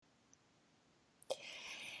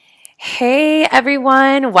Hey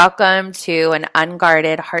everyone, welcome to an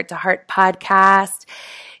Unguarded Heart to Heart podcast.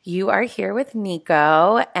 You are here with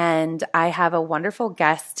Nico, and I have a wonderful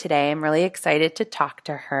guest today. I'm really excited to talk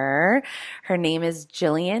to her. Her name is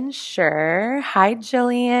Jillian Schur. Hi,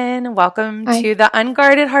 Jillian. Welcome Hi. to the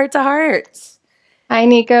Unguarded Heart to Heart. Hi,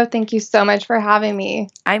 Nico. Thank you so much for having me.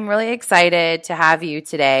 I'm really excited to have you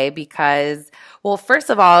today because, well, first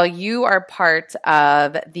of all, you are part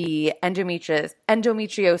of the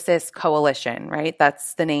Endometriosis Coalition, right?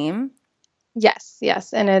 That's the name. Yes.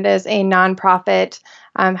 And it is a nonprofit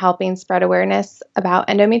helping spread awareness about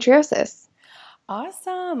endometriosis.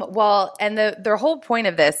 Awesome. Well, and the whole point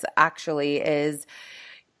of this actually is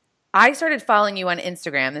I started following you on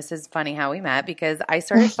Instagram. This is funny how we met because I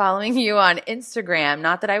started following you on Instagram.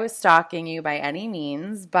 Not that I was stalking you by any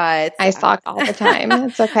means, but I stalk all the time.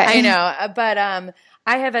 It's I okay. know. But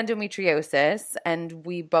I have endometriosis and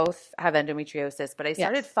we both have endometriosis, but I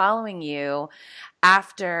started Yes. following you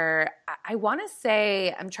after I want to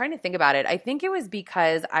say I'm trying to think about it. I think it was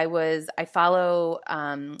because I follow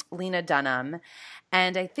Lena Dunham,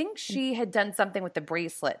 and I think she had done something with the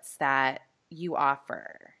bracelets that you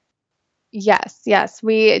offer. Yes.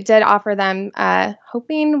 We did offer them,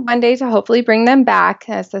 hoping one day to hopefully bring them back.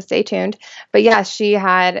 So stay tuned. But yes,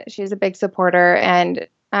 she's a big supporter, and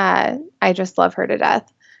I just love her to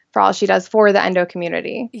death for all she does for the endo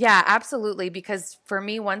community. Yeah, absolutely. Because for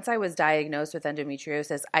me, once I was diagnosed with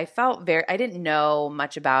endometriosis, I didn't know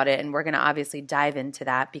much about it. And we're going to obviously dive into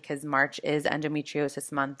that because March is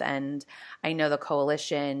endometriosis month. And I know the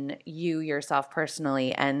coalition, you yourself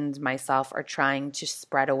personally, and myself are trying to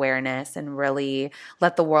spread awareness and really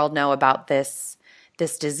let the world know about this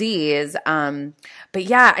disease. But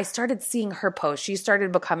yeah, I started seeing her post. She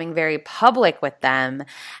started becoming very public with them.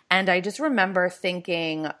 And I just remember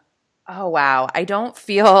thinking, oh, wow, I don't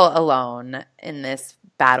feel alone in this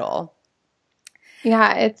battle.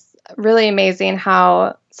 Yeah, it's really amazing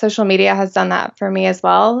how social media has done that for me as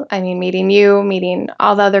well. I mean, meeting you, meeting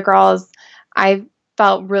all the other girls, I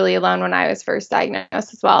felt really alone when I was first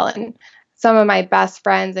diagnosed as well. And some of my best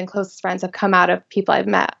friends and closest friends have come out of people I've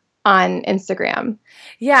met on Instagram.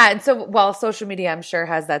 Yeah. And so, well, social media, I'm sure,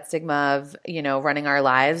 has that stigma of, running our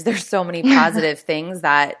lives. There's so many positive things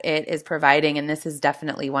that it is providing, and this is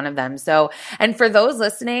definitely one of them. So, and for those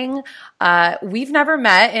listening, we've never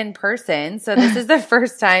met in person. So this is the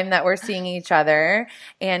first time that we're seeing each other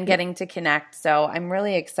and getting to connect. So I'm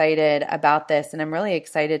really excited about this, and I'm really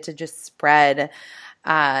excited to just spread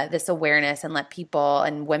this awareness and let people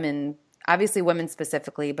and women, obviously women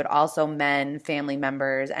specifically, but also men, family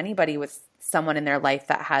members, anybody with someone in their life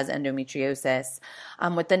that has endometriosis,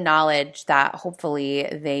 with the knowledge that hopefully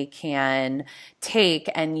they can take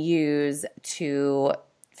and use to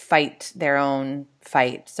fight their own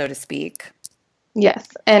fight, so to speak. Yes.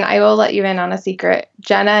 And I will let you in on a secret.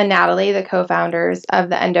 Jenna and Natalie, the co-founders of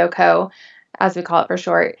the Endo Co., as we call it for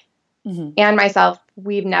short, and myself,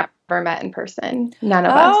 we've never met in person. None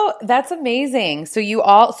of us. Oh, that's amazing. So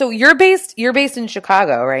you're based in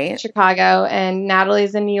Chicago, right? Chicago, and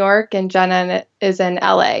Natalie's in New York, and Jenna is in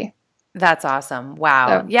LA. That's awesome.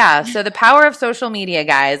 Wow. So, Yeah. So the power of social media,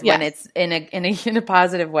 guys, when yes. it's in a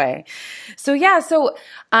positive way. So yeah. So,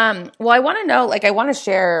 well, I want to know, I want to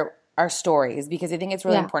share our stories because I think it's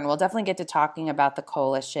really Yeah. important. We'll definitely get to talking about the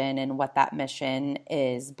coalition and what that mission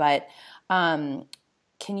is. But,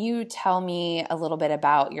 can you tell me a little bit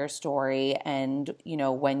about your story and,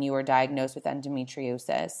 when you were diagnosed with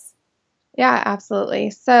endometriosis? Yeah,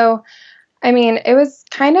 absolutely. So, I mean,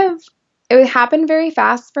 it happened very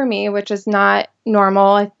fast for me, which is not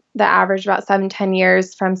normal. The average about 7-10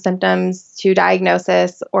 years from symptoms to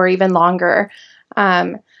diagnosis or even longer.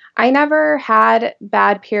 I never had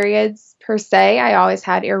bad periods per se. I always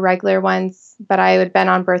had irregular ones, but I had been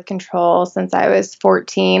on birth control since I was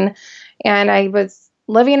 14, and I was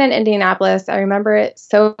living in Indianapolis. I remember it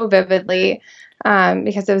so vividly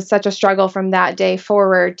because it was such a struggle from that day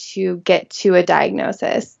forward to get to a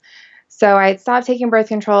diagnosis. So I had stopped taking birth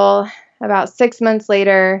control. About 6 months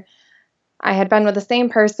later, I had been with the same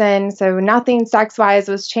person, so nothing sex-wise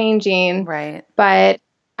was changing, Right. but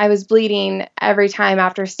I was bleeding every time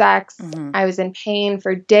after sex. I was in pain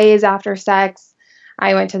for days after sex.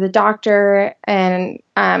 I went to the doctor, and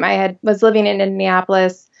was living in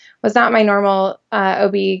Indianapolis. Was not my normal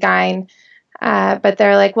OB-GYN, but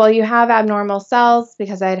they're like, well, you have abnormal cells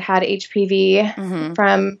because I'd had HPV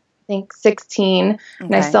from, I think, 16,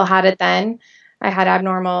 and I still had it then. I had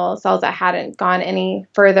abnormal cells that hadn't gone any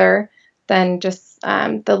further than just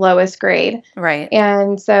the lowest grade. Right.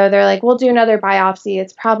 And so they're like, we'll do another biopsy.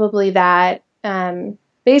 It's probably that.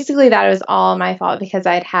 basically that was all my fault because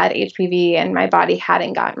I'd had HPV and my body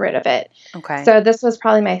hadn't gotten rid of it. Okay. So this was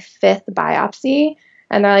probably my 5th biopsy.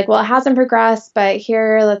 And they're like, well, it hasn't progressed, but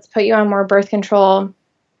here, let's put you on more birth control.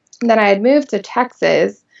 Then I had moved to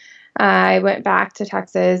Texas. I went back to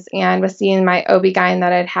Texas and was seeing my OB-GYN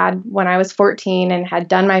that I'd had when I was 14 and had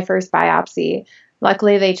done my first biopsy.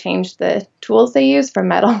 Luckily, they changed the tools they use from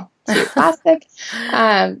metal to plastic.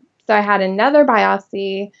 So I had another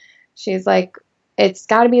biopsy. She's like, it's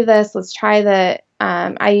got to be this. Let's try the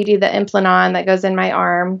IUD, the Implanon that goes in my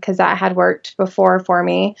arm, because that had worked before for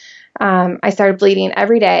me. I started bleeding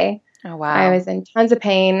every day. Oh, wow. I was in tons of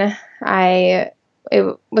pain. I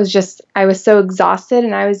was so exhausted,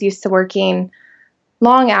 and I was used to working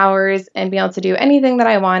long hours and being able to do anything that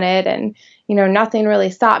I wanted, and, nothing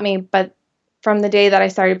really stopped me. But from the day that I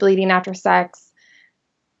started bleeding after sex,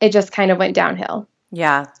 it just kind of went downhill.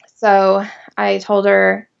 Yeah. So I told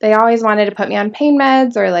her they always wanted to put me on pain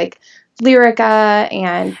meds or like Lyrica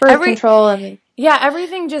and birth control. And yeah,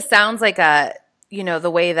 everything just sounds like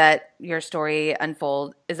the way that your story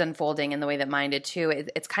is unfolding and the way that mine did too.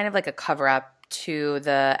 It's kind of like a cover up to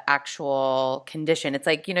the actual condition. It's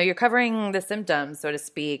like, you're covering the symptoms, so to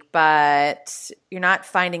speak, but you're not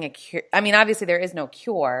finding a cure. I mean, obviously there is no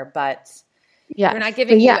cure, but you're not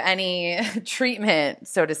giving you any treatment,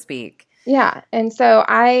 so to speak. Yeah. And so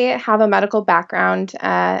I have a medical background.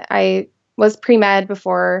 I was pre-med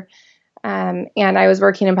before, and I was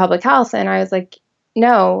working in public health, and I was like,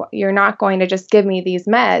 no, you're not going to just give me these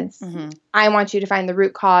meds. Mm-hmm. I want you to find the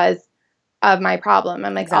root cause of my problem.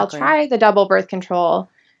 I'm like, exactly. I'll try the double birth control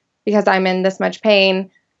because I'm in this much pain.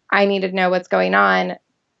 I need to know what's going on,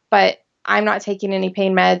 but I'm not taking any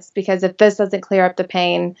pain meds because if this doesn't clear up the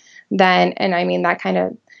pain, then, and I mean, that kind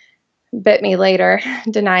of bit me later,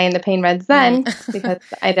 denying the pain meds then because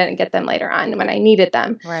I didn't get them later on when I needed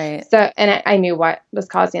them. Right. So, and I knew what was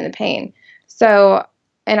causing the pain. So,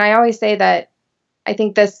 and I always say that I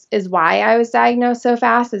think this is why I was diagnosed so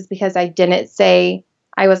fast is because I didn't say,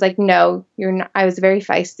 I was like, no, you're not. I was very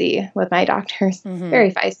feisty with my doctors,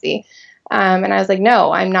 very feisty. And I was like,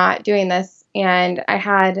 no, I'm not doing this. And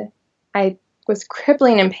I was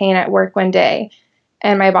crippling in pain at work one day.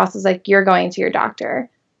 And my boss was like, you're going to your doctor.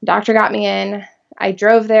 Doctor got me in. I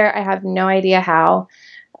drove there. I have no idea how.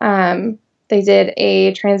 They did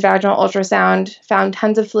a transvaginal ultrasound, found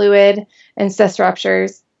tons of fluid and cyst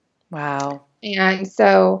ruptures. Wow. And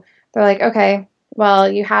so they're like, okay,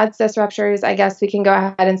 well, you had cyst ruptures. I guess we can go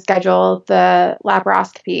ahead and schedule the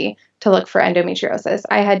laparoscopy to look for endometriosis.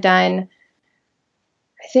 I had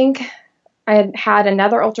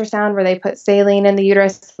another ultrasound where they put saline in the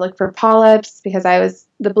uterus to look for polyps because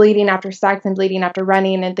the bleeding after sex and bleeding after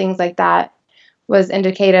running and things like that was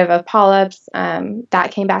indicative of polyps.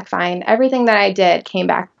 That came back fine. Everything that I did came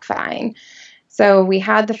back fine. So we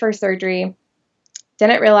had the first surgery.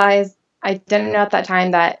 I didn't know at that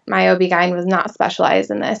time that my OB-GYN was not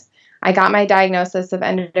specialized in this. I got my diagnosis of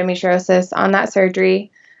endometriosis on that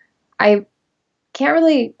surgery. I can't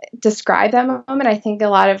really describe that moment. I think a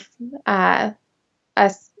lot of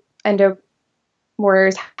us endo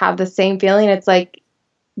warriors have the same feeling. It's like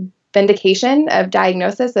vindication of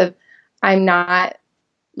diagnosis of I'm not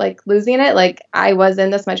like losing it. Like I was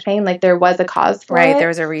in this much pain. Like there was a cause for it. Right. There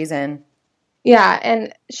was a reason. Yeah.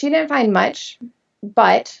 And she didn't find much,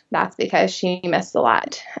 but that's because she missed a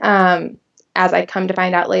lot. As I come to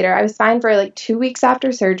find out later, I was fine for like 2 weeks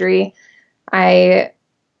after surgery. I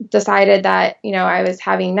decided that, I was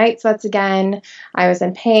having night sweats again. I was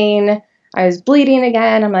in pain. I was bleeding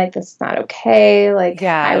again. I'm like, this is not okay. Like,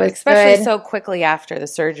 yeah, I was especially good. So quickly after the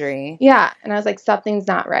surgery. Yeah. And I was like, something's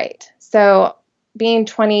not right. So being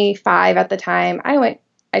 25 at the time,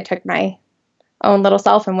 I took my own little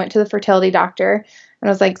self and went to the fertility doctor. And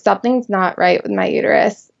I was like, something's not right with my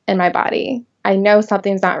uterus and my body. I know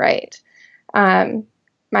something's not right.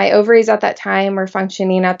 My ovaries at that time were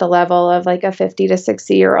functioning at the level of like a 50 to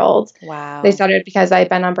 60-year-old. Wow. They said it because I'd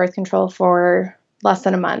been on birth control for less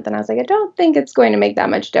than a month. And I was like, I don't think it's going to make that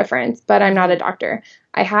much difference, but I'm not a doctor.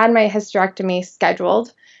 I had my hysterectomy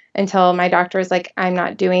scheduled until my doctor was like, I'm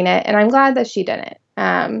not doing it. And I'm glad that she didn't.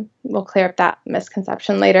 We'll clear up that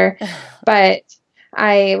misconception later. But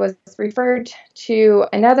I was referred to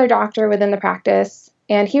another doctor within the practice,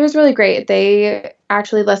 and he was really great. They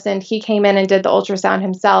actually listened. He came in and did the ultrasound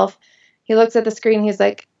himself. He looks at the screen. He's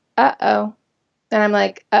like, uh-oh. And I'm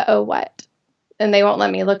like, uh-oh, what? And they won't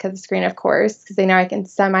let me look at the screen, of course, because they know I can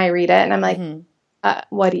semi-read it. And I'm like,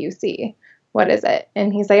 what do you see? What is it?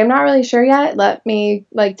 And he's like, I'm not really sure yet. Let me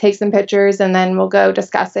take some pictures, and then we'll go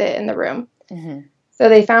discuss it in the room. Mm-hmm. So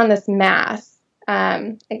they found this mass.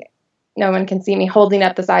 No one can see me holding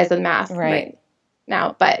up the size of the mass. Right.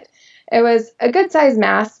 now, but it was a good sized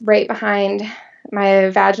mass right behind my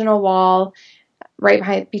vaginal wall, right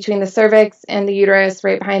behind between the cervix and the uterus,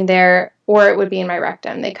 right behind there, or it would be in my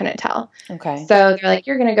rectum. They couldn't tell. Okay. So they're like,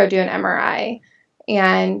 you're going to go do an MRI.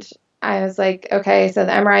 And I was like, okay. So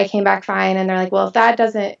the MRI came back fine. And they're like, well,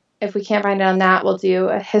 if we can't find it on that, we'll do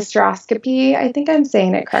a hysteroscopy. I think I'm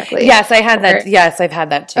saying it correctly. Yes, I had that. Yes, I've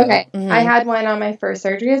had that too. Okay. I had one on my first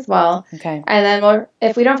surgery as well. Okay. And then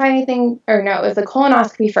if we don't find anything, or no, it was a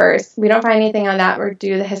colonoscopy first. We don't find anything on that, we'll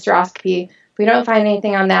do the hysteroscopy. If we don't find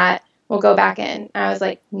anything on that, we'll go back in. And I was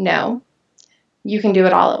like, no, you can do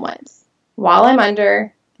it all at once. While I'm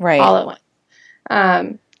under, all at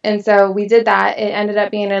once. And so we did that. It ended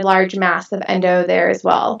up being a large mass of endo there as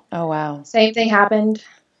well. Oh, wow. Same thing happened.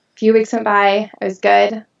 A few weeks went by. I was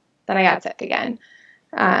good. Then I got sick again.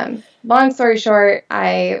 Long story short,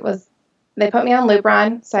 they put me on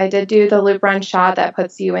Lupron. So I did do the Lupron shot that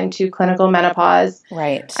puts you into clinical menopause.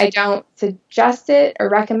 Right. I don't suggest it or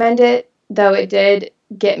recommend it, though it did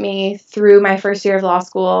get me through my first year of law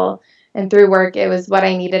school and through work. It was what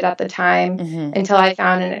I needed at the time until I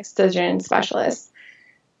found an excision specialist.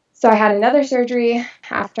 So I had another surgery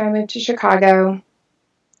after I moved to Chicago.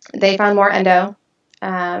 They found more endo.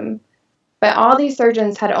 But all these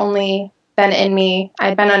surgeons had only been in me.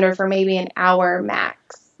 I'd been under for maybe an hour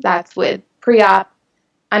max. That's with pre-op,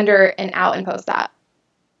 under, and out and post-op.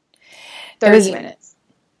 30 minutes,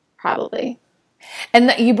 probably.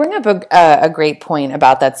 And you bring up a great point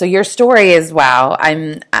about that. So your story is, wow.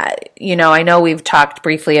 I know we've talked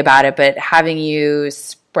briefly about it, but having you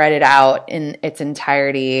spread it out in its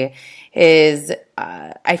entirety is,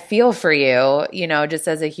 I feel for you, just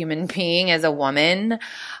as a human being, as a woman,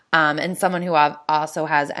 and someone who also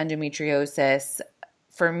has endometriosis.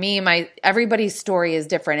 For me, everybody's story is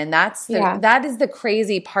different. And that is the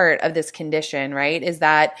crazy part of this condition, right? Is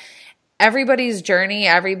that everybody's journey,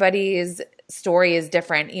 everybody's story is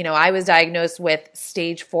different. I was diagnosed with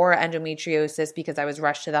stage 4 endometriosis because I was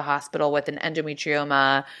rushed to the hospital with an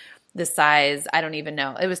endometrioma the size, I don't even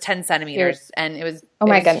know. It was 10 centimeters and it was,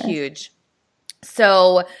 goodness, huge.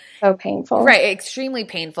 So painful. Right. Extremely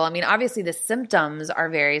painful. I mean, obviously the symptoms are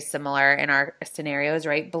very similar in our scenarios,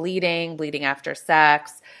 right? Bleeding after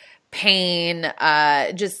sex, pain,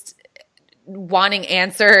 just wanting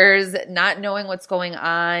answers, not knowing what's going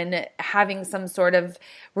on, having some sort of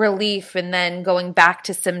relief, and then going back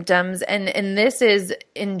to symptoms. And this is,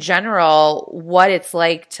 in general, what it's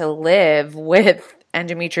like to live with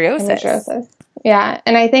endometriosis. Yeah.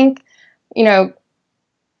 And I think,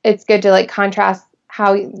 it's good to contrast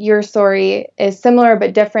how your story is similar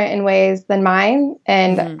but different in ways than mine.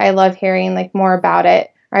 And I love hearing more about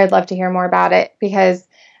it, or I'd love to hear more about it, because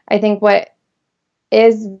I think what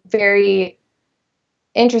is very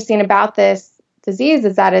interesting about this disease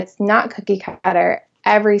is that it's not cookie cutter.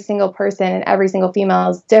 Every single person and every single female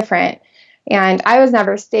is different. And I was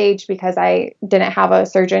never staged because I didn't have a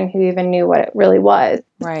surgeon who even knew what it really was.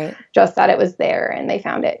 Right. Just that it was there and they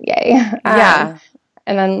found it. Yay. Yeah.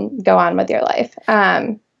 And then go on with your life.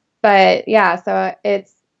 But yeah, so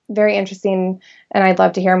it's very interesting, and I'd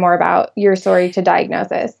love to hear more about your story to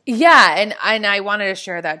diagnosis. Yeah, and I wanted to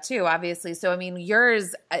share that too, obviously. So I mean,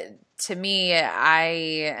 yours, to me,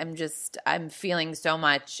 I'm feeling so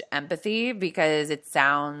much empathy because it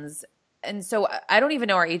sounds, and so I don't even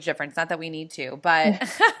know our age difference. Not that we need to,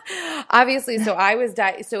 but obviously. So I was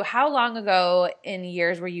so how long ago in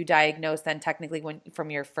years were you diagnosed then? Technically, from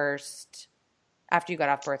your first, after you got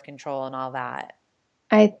off birth control and all that.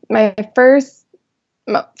 My first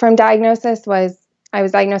from diagnosis I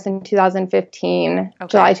was diagnosed in 2015,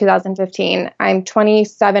 July 2015. I'm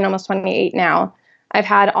 27, almost 28 now. I've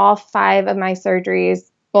had all 5 of my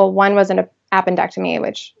surgeries. Well, one was an appendectomy,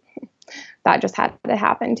 which that just had to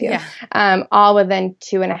happen too. Yeah. All within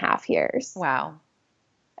 2.5 years. Wow.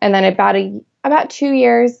 And then about 2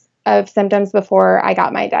 years of symptoms before I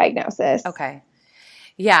got my diagnosis. Okay.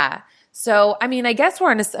 Yeah. So, I mean, I guess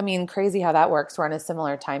crazy how that works. We're on a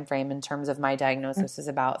similar time frame in terms of my diagnosis is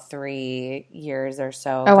about 3 years or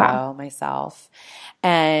so ago myself.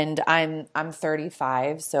 And I'm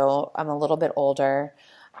 35, so I'm a little bit older.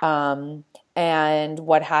 And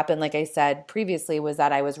what happened, like I said previously, was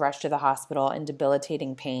that I was rushed to the hospital in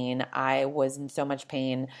debilitating pain. I was in so much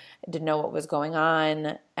pain, didn't know what was going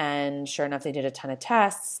on. And sure enough, they did a ton of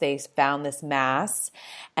tests. They found this mass,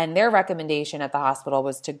 and their recommendation at the hospital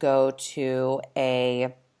was to go to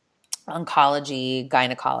a oncology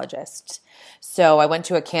gynecologist. So I went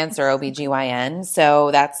to a cancer OBGYN.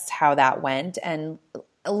 So that's how that went. And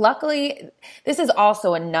luckily, this is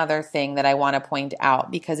also another thing that I want to point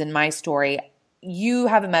out, because in my story, you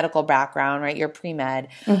have a medical background, right? You're pre-med.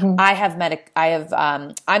 Mm-hmm. I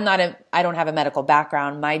don't have a medical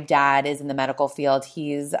background. My dad is in the medical field.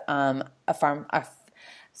 He's a farm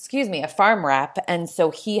rep. And so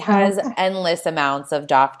he has endless amounts of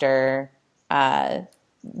doctor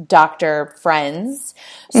friends.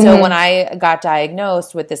 So when I got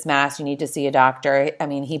diagnosed with this mass, you need to see a doctor. I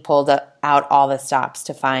mean, he pulled out all the stops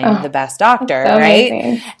to find the best doctor, so right?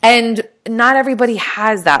 amazing. And not everybody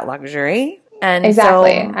has that luxury. And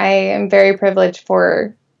Exactly. so, I am very privileged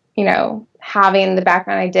for, having the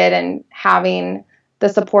background I did and having the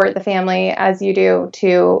support, the family as you do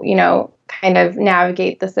to, kind of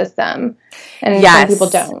navigate the system. And some people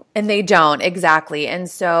don't. And they don't. Exactly. And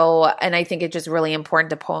I think it's just really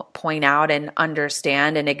important to point out and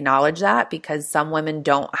understand and acknowledge that, because some women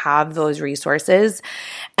don't have those resources.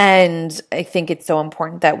 And I think it's so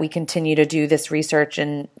important that we continue to do this research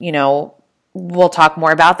and, we'll talk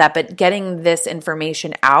more about that, but getting this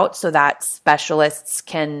information out so that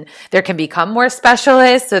there can become more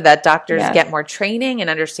specialists, so that doctors get more training and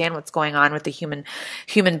understand what's going on with the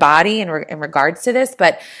human body in regards to this.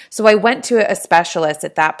 But so I went to a specialist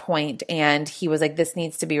at that point, and he was like, this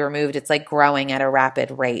needs to be removed. It's like growing at a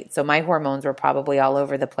rapid rate. So my hormones were probably all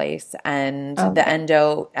over the place, and the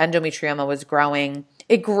endometrioma was growing.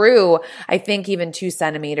 It grew, I think, even 2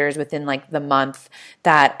 centimeters within like the month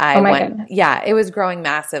that I went. Goodness. Yeah, it was growing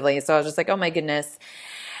massively. So I was just like, oh my goodness.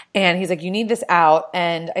 And he's like, you need this out.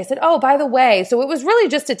 And I said, oh, by the way. So it was really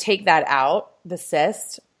just to take that out, the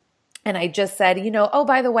cyst. And I just said, oh,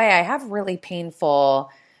 by the way, I have really painful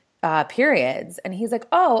periods. And he's like,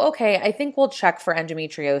 oh, okay. I think we'll check for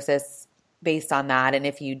endometriosis based on that. And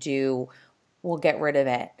if you do, we'll get rid of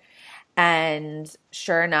it. And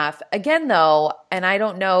sure enough, again, though, and I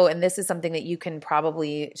don't know, and this is something that you can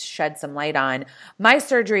probably shed some light on, my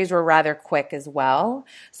surgeries were rather quick as well.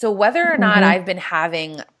 So whether or not I've been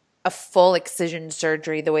having a full excision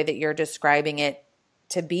surgery the way that you're describing it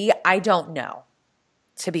to be, I don't know,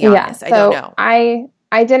 to be honest. So I don't know.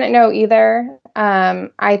 I didn't know either.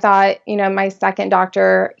 I thought, my second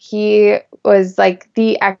doctor, he was like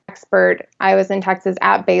the expert. I was in Texas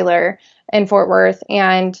at Baylor in Fort Worth,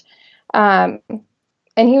 and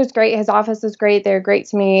he was great. His office was great. They were great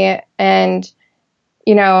to me. And,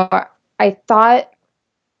 I thought,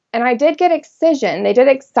 and I did get excision. They did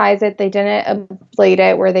excise it. They didn't ablate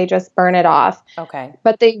it where they just burn it off. Okay.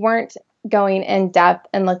 But they weren't going in depth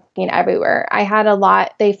and looking everywhere. I had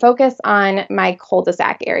they focus on my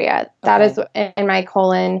cul-de-sac area. That is in my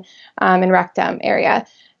colon and rectum area,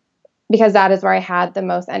 because that is where I had the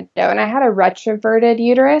most endo. And I had a retroverted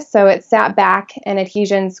uterus, so it sat back and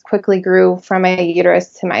adhesions quickly grew from my uterus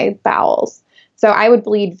to my bowels. So I would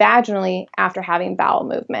bleed vaginally after having bowel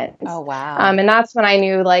movements. Oh, wow. And that's when I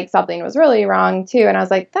knew like something was really wrong too. And I was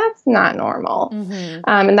like, that's not normal. Mm-hmm.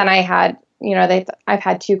 And then I had, I've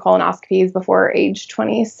had 2 colonoscopies before age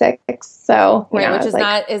 26. So, which is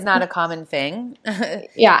not a common thing.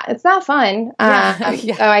 Yeah, it's not fun. So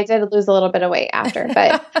I did lose a little bit of weight after,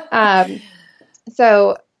 but,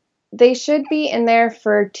 so they should be in there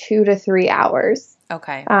for 2 to 3 hours.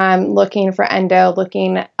 Okay. Looking for endo,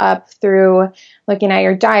 looking up through, looking at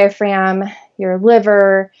your diaphragm, your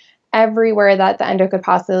liver, everywhere that the endo could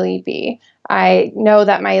possibly be. I know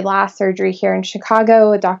that my last surgery here in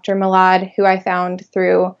Chicago, Dr. Milad, who I found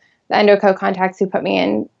through the EndoCo contacts who put me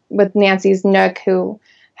in with Nancy's Nook, who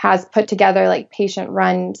has put together like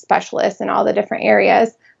patient-run specialists in all the different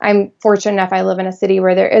areas. I'm fortunate enough I live in a city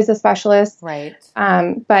where there is a specialist. Right.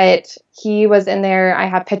 But he was in there. I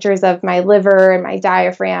have pictures of my liver and my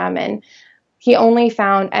diaphragm, and he only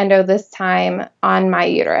found endo this time on my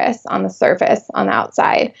uterus, on the surface, on the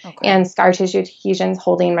outside, and scar tissue adhesions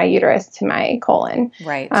holding my uterus to my colon.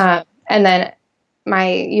 Right. And then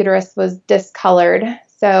my uterus was discolored.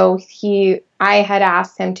 So I had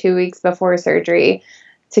asked him 2 weeks before surgery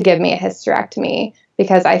to give me a hysterectomy,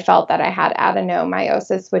 because I felt that I had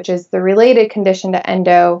adenomyosis, which is the related condition to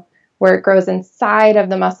endo, where it grows inside of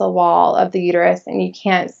the muscle wall of the uterus, and you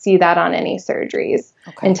can't see that on any surgeries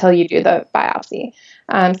until you do the biopsy.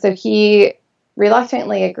 So he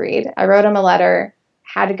reluctantly agreed. I wrote him a letter,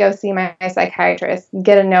 had to go see my psychiatrist,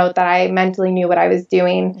 get a note that I mentally knew what I was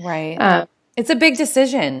doing. Right. It's a big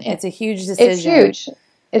decision. It's a huge decision. It's huge.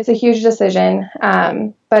 It's a huge decision.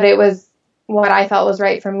 But it was what I felt was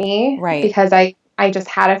right for me. Right. Because I just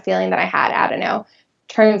had a feeling that I had adeno.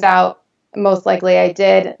 Turns out, most likely I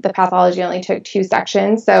did. The pathology only took 2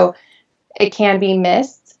 sections, so it can be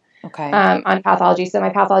missed on pathology. So my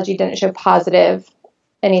pathology didn't show positive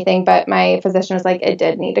anything, but my physician was like, it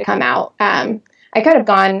did need to come out. I could have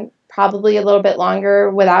gone probably a little bit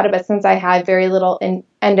longer without it, but since I had very little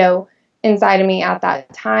endo inside of me at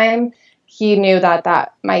that time, he knew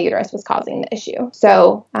that my uterus was causing the issue.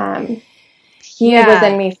 So he was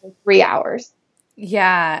in me for 3 hours.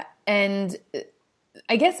 Yeah. And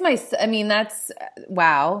I guess that's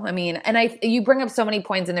wow. I mean, and you bring up so many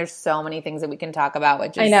points, and there's so many things that we can talk about,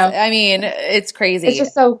 which is, I know. I mean, it's crazy. It's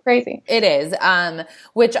just so crazy. It is.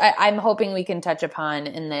 Which I'm hoping we can touch upon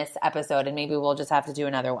in this episode, and maybe we'll just have to do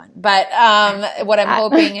another one. But what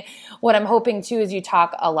I'm hoping too is you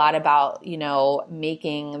talk a lot about,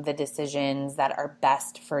 making the decisions that are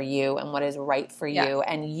best for you and what is right for you,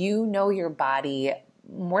 and your body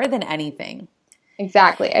more than anything.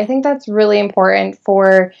 Exactly. I think that's really important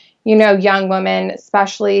for, young women,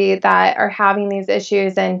 especially that are having these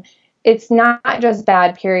issues. And it's not just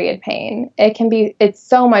bad period pain. It's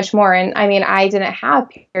so much more. And I mean, I didn't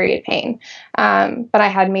have period pain, but I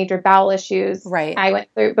had major bowel issues. Right. I went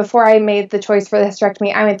through, before I made the choice for the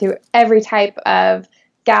hysterectomy, I went through every type of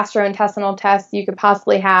gastrointestinal tests you could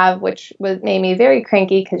possibly have, which made me very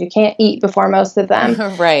cranky because you can't eat before most of them.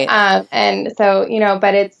 Right. And so,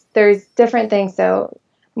 but there's different things. So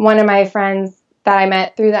one of my friends that I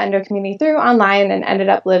met through the endo community through online and ended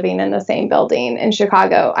up living in the same building in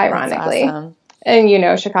Chicago, ironically. That's awesome.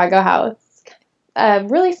 And Chicago, how it's a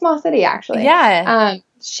really small city, actually. Yeah.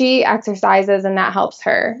 She exercises and that helps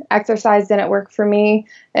her. Exercise didn't work for me.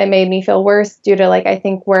 It made me feel worse due to I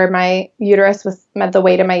think where my uterus was, the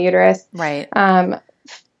weight of my uterus. Right.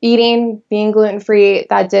 Eating, being gluten-free,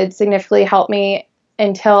 that did significantly help me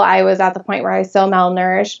until I was at the point where I was so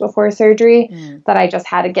malnourished before surgery that I just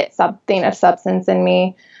had to get something of substance in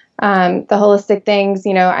me. The holistic things,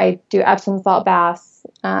 I do Epsom salt baths,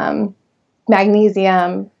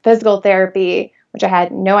 magnesium, physical therapy, which I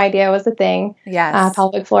had no idea was a thing. Yes.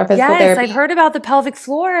 Pelvic floor physical therapy. Yes, I've heard about the pelvic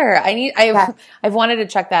floor. I've wanted to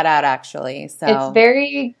check that out, actually. So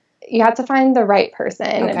you have to find the right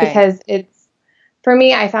person because for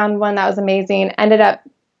me, I found one that was amazing, ended up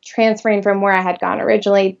transferring from where I had gone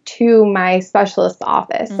originally to my specialist's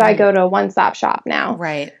office. So I go to a one-stop shop now.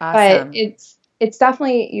 Right. Awesome. But it's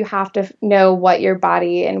definitely, you have to know what your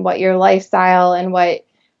body and what your lifestyle and what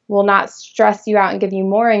will not stress you out and give you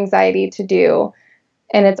more anxiety to do.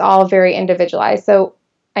 And it's all very individualized. So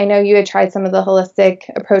I know you had tried some of the holistic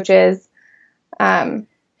approaches.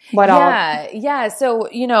 Yeah. So,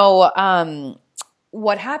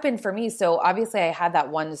 what happened for me, so obviously I had that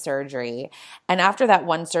one surgery, and after that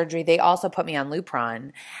one surgery, they also put me on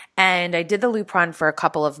Lupron, and I did the Lupron for a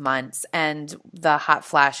couple of months, and the hot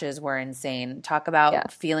flashes were insane. Talk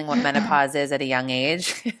about feeling what menopause is at a young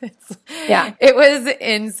age. It was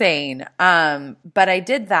insane. But I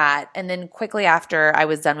did that, and then quickly after I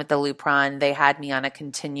was done with the Lupron, they had me on a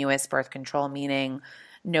continuous birth control, meaning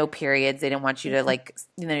no periods. They didn't want you to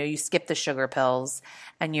you skip the sugar pills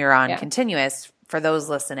and you're on continuous, for those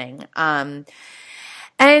listening. And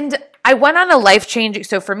I went on a life-changing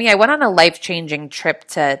trip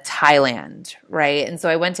to Thailand, right? And so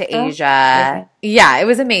I went to Asia. Yeah, it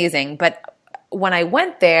was amazing. But when I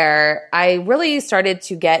went there, I really started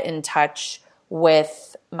to get in touch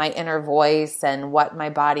with my inner voice and what my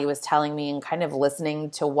body was telling me and kind of listening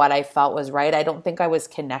to what I felt was right. I don't think I was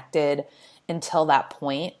connected until that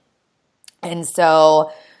point. And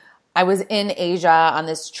so I was in Asia on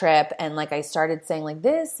this trip, and I started saying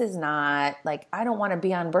this is not I don't want to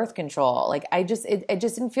be on birth control. It just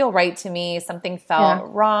didn't feel right to me. Something felt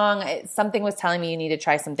wrong. Something was telling me you need to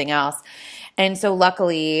try something else. And so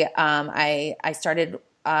luckily, I started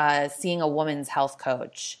seeing a woman's health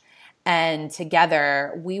coach, and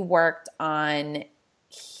together we worked on,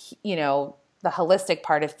 the holistic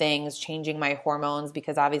part of things, changing my hormones,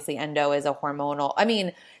 because obviously endo is a hormonal. I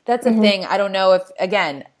mean, that's a thing. I don't know if,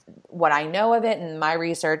 again, what I know of it and my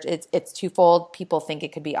research, it's twofold. People think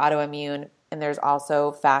it could be autoimmune, and there's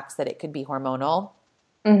also facts that it could be hormonal.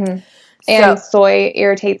 And soy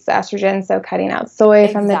irritates the estrogen, so cutting out soy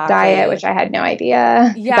from the diet, which I had no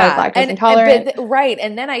idea. Yeah, I was lactose intolerant. Right.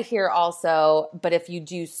 And then I hear also, but if you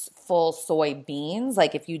do full soybeans,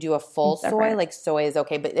 if you do a full soy, soy is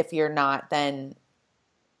okay. But if you're not, then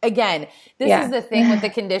again, this is the thing with the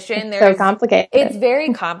condition. It's so complicated. It's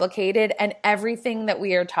very complicated, and everything that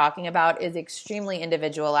we are talking about is extremely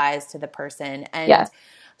individualized to the person. And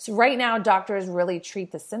so right now, doctors really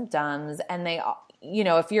treat the symptoms, and they,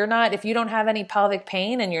 if you don't have any pelvic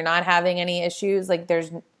pain and you're not having any issues,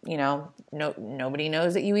 there's, nobody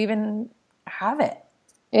knows that you even have it.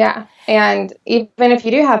 Yeah. And even if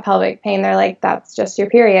you do have pelvic pain, they're like, that's just your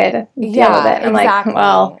period. Deal with it. And I'm exactly.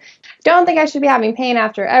 well, don't think I should be having pain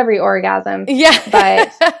after every orgasm. Yeah.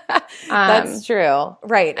 But That's true.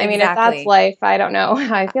 Right. I mean, if that's life, I don't know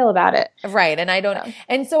how I feel about it. Right. And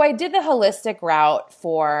and so I did the holistic route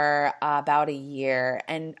for about a year.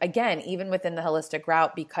 And again, even within the holistic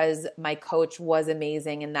route, because my coach was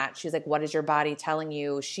amazing in that she's like, what is your body telling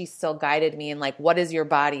you? She still guided me in like, what is your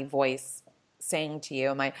body voice saying to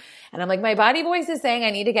you? And I'm like, my body voice is saying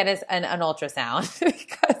I need to get an ultrasound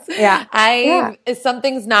because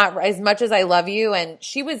something's not as much as I love you. And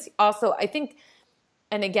she was also, I think,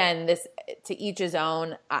 and again, this to each his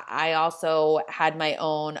own. I also had my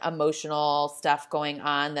own emotional stuff going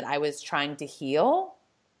on that I was trying to heal.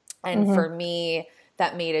 And for me,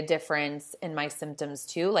 that made a difference in my symptoms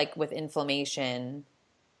too, like with inflammation.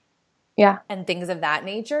 Yeah. And things of that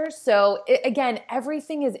nature. So again,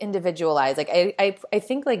 everything is individualized. Like I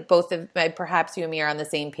think like perhaps you and me are on the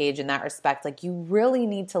same page in that respect. Like you really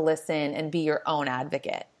need to listen and be your own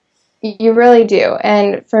advocate. You really do.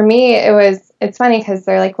 And for me, it's funny because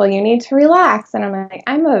they're like, well, you need to relax. And I'm like,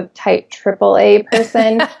 I'm a type AAA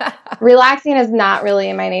person. Relaxing is not really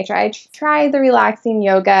in my nature. I tried the relaxing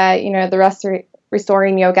yoga, the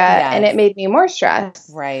restoring yoga, and it made me more stressed.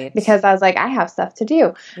 Right. Because I was like, I have stuff to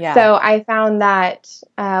do. Yeah. So I found that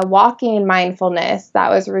walking mindfulness that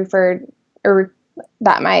was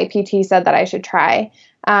that my PT said that I should try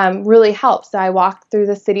really helps. So I walked through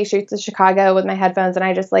the city streets of Chicago with my headphones and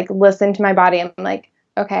I just like listened to my body. I'm like,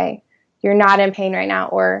 okay, you're not in pain right now.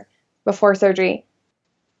 Or before surgery,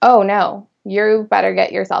 oh no, you better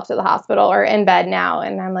get yourself to the hospital or in bed now.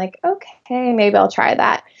 And I'm like, okay, maybe I'll try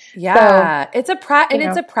that. Yeah. So, it's a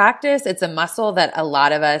practice. It's a muscle that a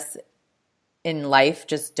lot of us in life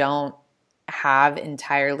just don't have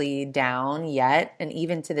entirely down yet. And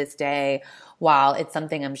even to this day, while it's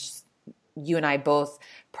something you and I both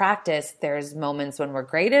practice, there's moments when we're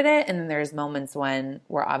great at it, and then there's moments when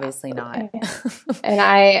we're obviously not. And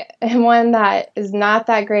I am one that is not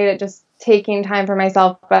that great at just taking time for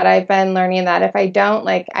myself, but I've been learning that if I don't,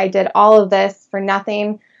 like I did all of this for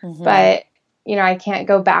nothing, but I can't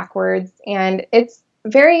go backwards. And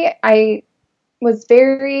I was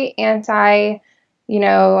very anti,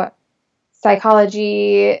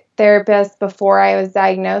 psychology therapist before I was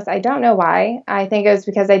diagnosed. I don't know why. I think it was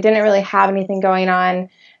because I didn't really have anything going on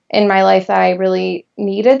in my life that I really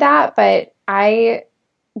needed that. But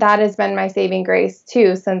that has been my saving grace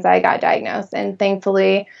too, since I got diagnosed. And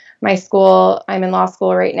thankfully my school, I'm in law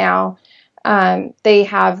school right now. They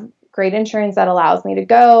have great insurance that allows me to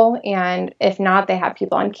go. And if not, they have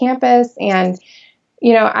people on campus. And,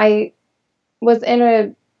 I was in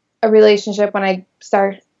a relationship when I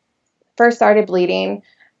first started bleeding.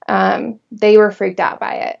 They were freaked out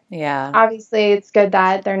by it. Yeah. Obviously it's good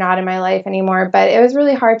that they're not in my life anymore, but it was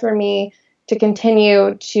really hard for me to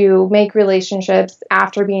continue to make relationships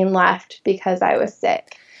after being left because I was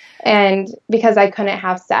sick and because I couldn't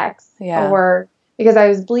have sex or because I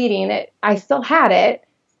was bleeding. I still had it,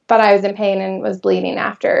 but I was in pain and was bleeding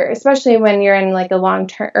after, especially when you're in like a long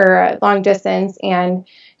term or a long distance and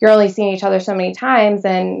you're only seeing each other so many times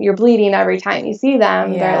and you're bleeding every time you see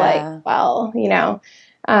them. They're like, well,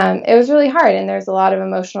 it was really hard. And there's a lot of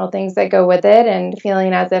emotional things that go with it and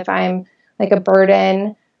feeling as if I'm like a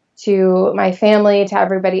burden to my family, to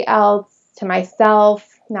everybody else, to myself,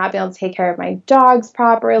 not being able to take care of my dogs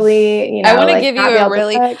properly. I want to give you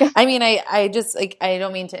I just like, I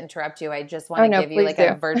don't mean to interrupt you. I just want to give you like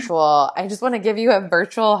a virtual, I just want to give you a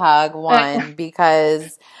virtual hug,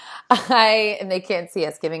 because and they can't see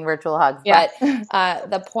us giving virtual hugs, but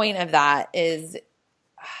the point of that is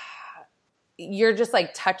you're just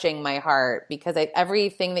like touching my heart because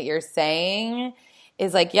everything that you're saying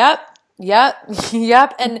is like, yep.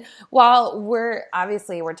 And while we're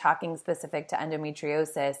talking specific to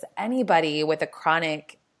endometriosis, anybody with a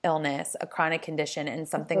chronic illness, a chronic condition, and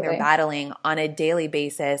something they're battling on a daily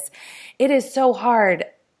basis, it is so hard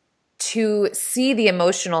to see the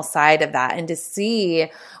emotional side of that and to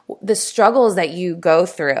see the struggles that you go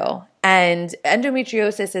through. And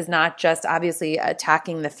endometriosis is not just obviously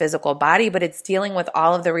attacking the physical body, but it's dealing with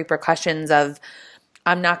all of the repercussions of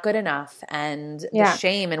I'm not good enough and the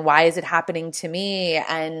shame and why is it happening to me?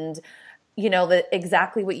 And,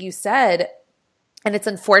 exactly what you said. And it's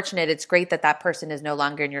unfortunate. It's great that person is no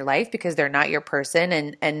longer in your life because they're not your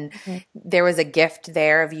person. And there was a gift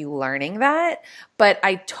there of you learning that. But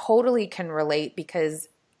I totally can relate because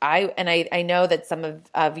I know that some of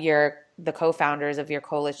the co-founders of your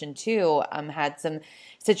coalition too had some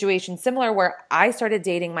situations similar where I started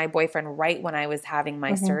dating my boyfriend right when I was having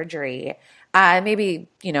my surgery. Maybe,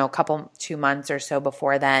 2 months or so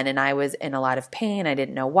before then. And I was in a lot of pain. I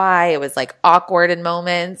didn't know why. It was like awkward in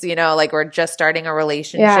moments, like we're just starting a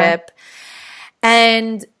relationship.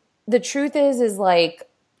 And the truth is like,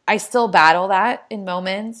 I still battle that in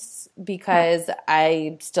moments because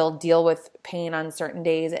I still deal with pain on certain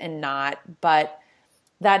days and not, but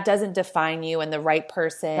that doesn't define you, and the right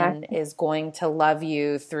person is going to love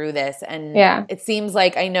you through this. And it seems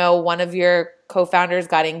like I know one of your co-founders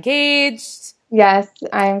got engaged. Yes,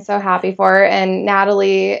 I'm so happy for her. And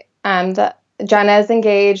Natalie, Jenna is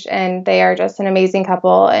engaged, and they are just an amazing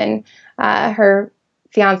couple. And her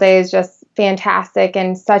fiance is just fantastic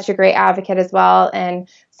and such a great advocate as well. And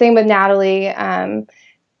same with Natalie.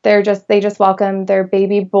 They just welcomed their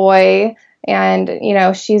baby boy, and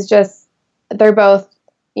they're both.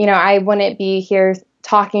 I wouldn't be here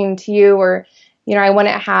talking to you, or, I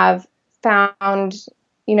wouldn't have found,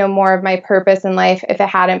 more of my purpose in life if it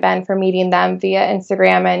hadn't been for meeting them via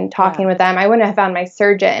Instagram and talking with them. I wouldn't have found my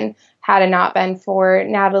surgeon had it not been for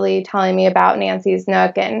Natalie telling me about Nancy's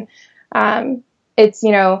Nook. And it's,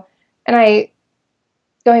 and I,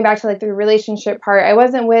 going back to like the relationship part, I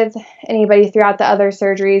wasn't with anybody throughout the other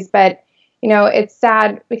surgeries, but it's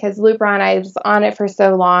sad because Lupron, I was on it for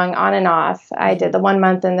so long, on and off. I did the 1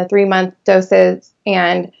 month and the 3 month doses,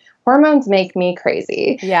 and hormones make me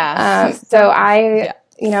crazy. Yeah. So I,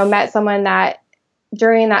 met someone that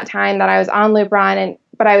during that time that I was on Lupron,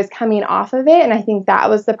 but I was coming off of it. And I think that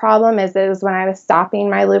was the problem, is it was when I was stopping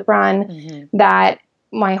my Lupron that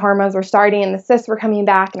my hormones were starting and the cysts were coming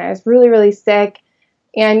back, and I was really, really sick.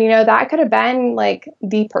 And, that could have been like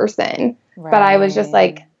the person, but I was just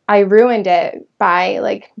like, I ruined it by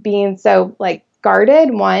like being so like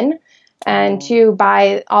guarded, one, and two,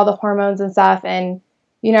 by all the hormones and stuff, and,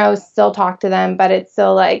 still talk to them. But it's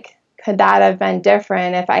still like, could that have been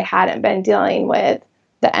different if I hadn't been dealing with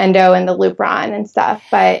the endo and the Lupron and stuff?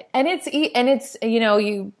 But, and it's,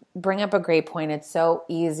 you bring up a great point. It's so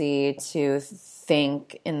easy to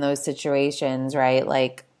think in those situations, right?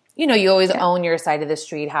 Like, you always own your side of the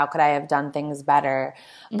street. How could I have done things better?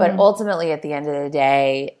 But ultimately, at the end of the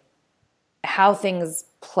day, how things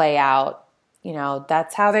play out,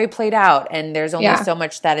 that's how they played out. And there's only so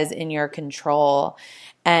much that is in your control.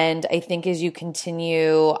 And I think as you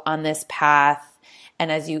continue on this path,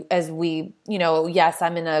 and as we, yes,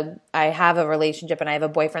 I have a relationship and I have a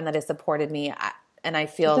boyfriend that has supported me. And I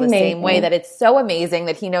feel the same way, that it's so amazing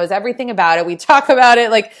that he knows everything about it. We talk about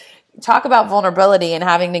it, like talk about vulnerability and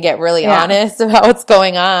having to get really honest about what's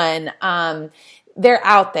going on. They're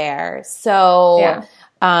out there. So,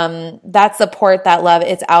 that support, that love,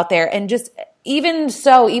 it's out there. And just even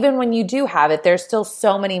when you do have it, there's still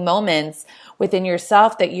so many moments within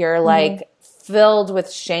yourself that you're like filled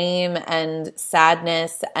with shame and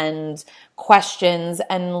sadness and questions,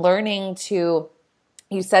 and learning to,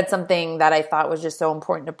 you said something that I thought was just so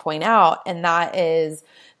important to point out. And that is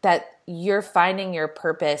that you're finding your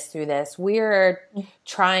purpose through this. We're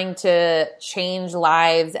trying to change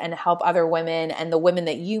lives and help other women, and the women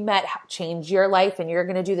that you met change your life, and you're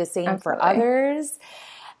going to do the same for others.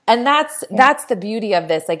 And that's the beauty of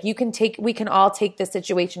this. Like we can all take this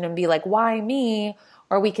situation and be like, why me?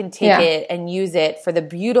 Or we can take it and use it for the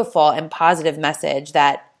beautiful and positive message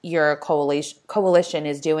that your coalition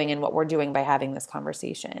is doing, and what we're doing by having this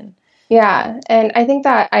conversation. Yeah. And I think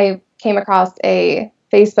that I came across a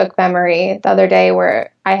Facebook memory the other day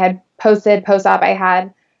where I had posted post-op. I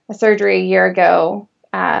had a surgery a year ago,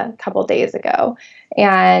 a couple days ago,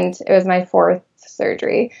 and it was my 4th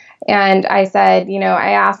surgery. And I said,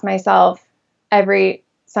 I asked myself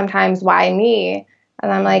sometimes, why me?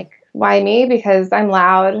 And I'm like, why me? Because I'm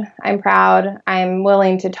loud, I'm proud, I'm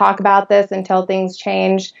willing to talk about this until things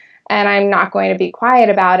change, and I'm not going to be quiet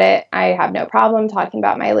about it. I have no problem talking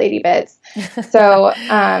about my lady bits. So,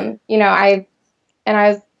 I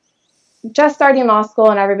was just starting law school,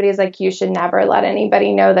 and everybody's like, you should never let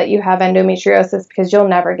anybody know that you have endometriosis because you'll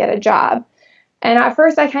never get a job. And at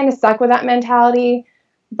first I kind of stuck with that mentality,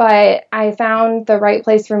 but I found the right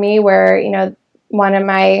place for me where,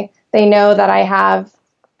 they know that I have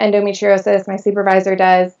endometriosis, my supervisor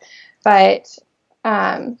does, but,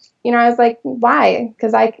 I was like, why?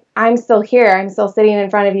 Because I'm still here. I'm still sitting in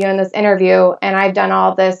front of you in this interview, and I've done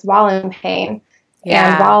all this while in pain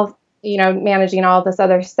and while, managing all this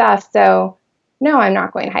other stuff. So no, I'm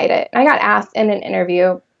not going to hide it. I got asked in an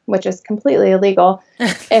interview, which is completely illegal,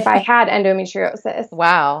 if I had endometriosis.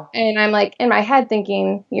 Wow. And I'm like in my head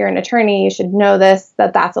thinking, you're an attorney, you should know that's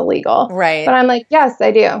illegal. Right. But I'm like, yes, I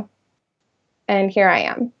do. And here I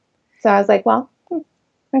am. So I was like, well,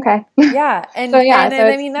 okay. Yeah. And,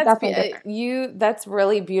 I mean, that's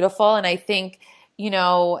really beautiful. And I think,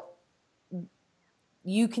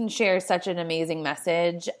 you can share such an amazing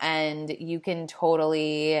message, and you can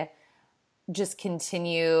totally just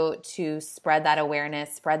continue to spread that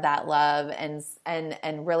awareness, spread that love,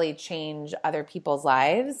 and really change other people's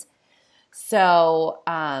lives. So,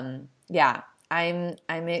 yeah, I'm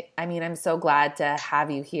so glad to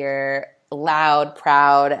have you here, loud,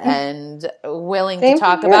 proud, and willing to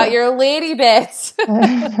talk about your lady bits.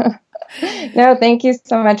 No, thank you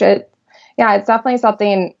so much. It's definitely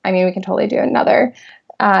something. I mean, we can totally do another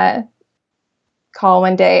call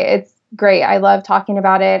one day. It's great. I love talking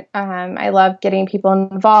about it. I love getting people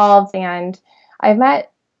involved, and I've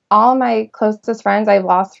met all my closest friends. I've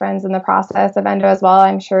lost friends in the process of endo as well.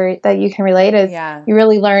 I'm sure that you can relate. You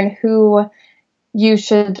really learn who you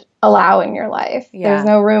should allow in your life. There's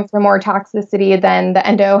no room for more toxicity than the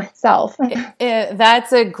endo itself.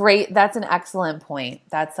 That's an excellent point.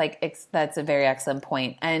 That's a very excellent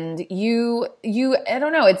point. And you, I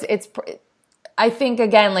don't know. I think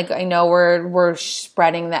again, like I know we're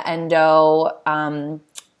spreading the endo,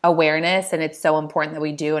 awareness, and it's so important that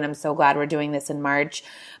we do. And I'm so glad we're doing this in March.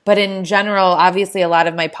 But in general, obviously a lot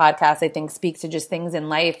of my podcasts, I think, speak to just things in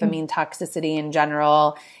life. I mean, toxicity in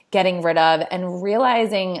general, getting rid of, and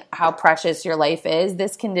realizing how precious your life is.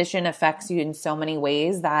 This condition affects you in so many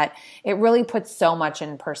ways that it really puts so much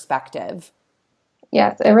in perspective.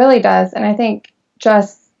 Yes, it really does. And I think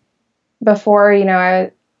just before,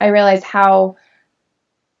 I realized how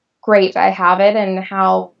great I have it and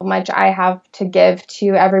how much I have to give to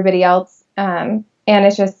everybody else. And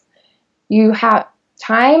it's just, you have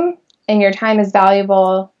time, and your time is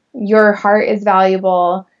valuable. Your heart is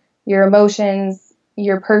valuable, your emotions,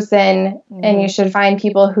 your person, and you should find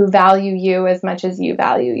people who value you as much as you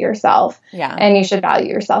value yourself. Yeah. And you should value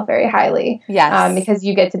yourself very highly. Yes. Because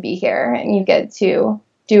you get to be here and you get to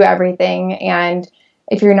do everything. And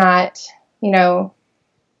if you're not,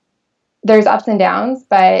 there's ups and downs,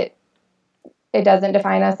 but it doesn't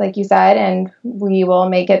define us, like you said, and we will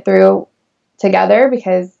make it through together,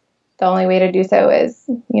 because the only way to do so is,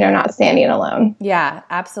 not standing alone. Yeah,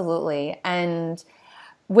 absolutely. And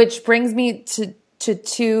which brings me to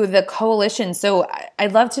the coalition. So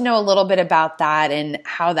I'd love to know a little bit about that and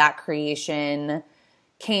how that creation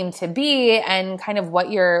came to be, and kind of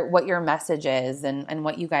what your message is, and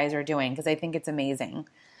what you guys are doing, because I think it's amazing.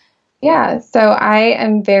 Yeah, so I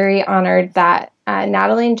am very honored that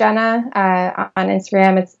Natalie and Jenna on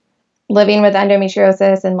Instagram, it's Living with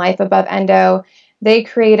Endometriosis and Life Above Endo, they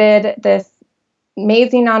created this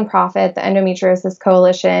amazing nonprofit, the Endometriosis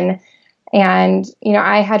Coalition. And,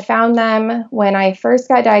 I had found them when I first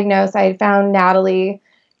got diagnosed. I had found Natalie,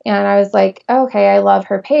 and I was like, okay, I love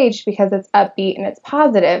her page because it's upbeat and it's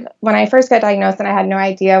positive. When I first got diagnosed and I had no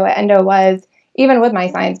idea what endo was, even with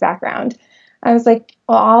my science background, I was like,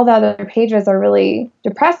 well, all the other pages are really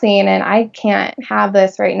depressing, and I can't have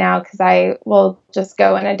this right now because I will just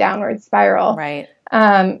go in a downward spiral. Right.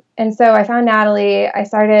 And so I found Natalie. I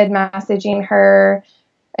started messaging her,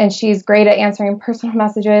 and she's great at answering personal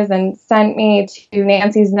messages, and sent me to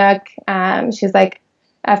Nancy's Nook. She's like,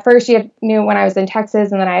 at first she knew when I was in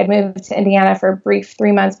Texas, and then I had moved to Indiana for a brief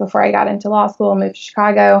 3 months before I got into law school and moved to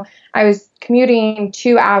Chicago. I was commuting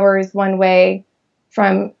 2 hours one way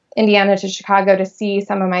from Indiana to Chicago to see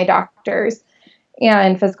some of my doctors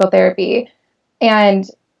and physical therapy. And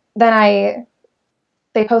then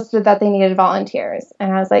they posted that they needed volunteers.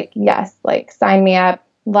 And I was like, yes, sign me up.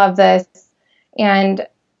 Love this. And,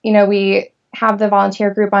 we have the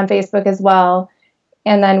volunteer group on Facebook as well.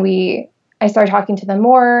 And then I started talking to them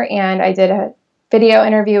more, and I did a video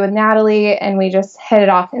interview with Natalie, and we just hit it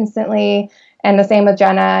off instantly. And the same with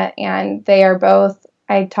Jenna. And they are both,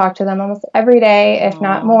 I talk to them almost every day, if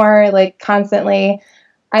not more, constantly.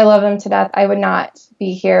 I love them to death. I would not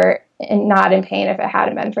be here and not in pain if it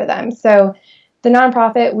hadn't been for them. So the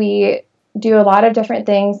nonprofit, we do a lot of different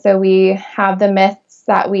things. So we have the myths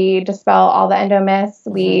that we dispel all the endo myths.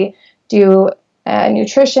 Mm-hmm. We do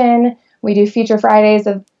nutrition. We do Feature Fridays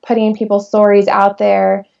of putting people's stories out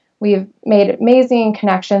there. We've made amazing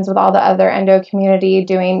connections with all the other endo community,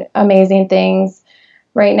 doing amazing things.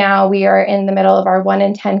 Right now, we are in the middle of our 1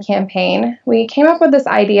 in 10 campaign. We came up with this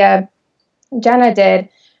idea, Jenna did,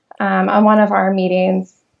 on one of our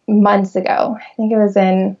meetings months ago. I think it was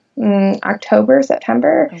in October,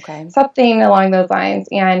 September, something along those lines.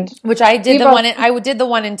 And which I did I did the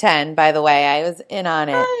 1 in 10, by the way. I was in on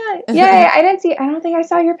it. Yeah, I don't think I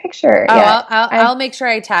saw your picture. Oh, yet. I'll make sure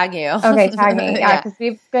I tag you. Okay, tag me. Yeah, because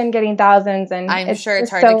we've been getting thousands, and I'm sure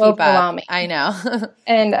it's hard so to keep up. I know.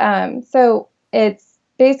 And so it's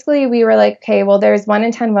basically, we were like, okay, well, there's 1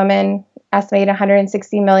 in 10 women, estimated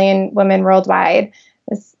 160 million women worldwide.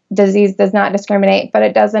 This disease does not discriminate, but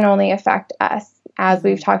it doesn't only affect us. As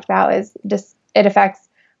we've talked about, is just it affects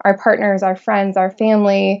our partners, our friends, our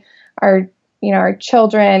family, our our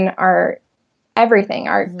children, our everything,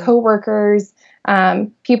 our coworkers,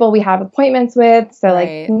 people we have appointments with. So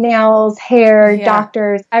like nails, hair,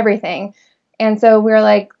 doctors, everything. And so we're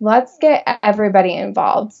like, let's get everybody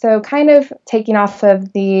involved. So kind of taking off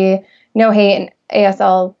of the No Hate and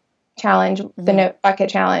ASL challenge, the No Bucket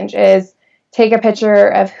challenge is take a picture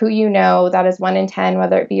of who you know that is 1 in 10,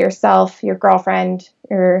 whether it be yourself, your girlfriend,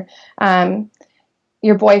 your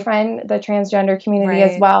boyfriend, the transgender community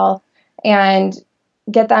as well, and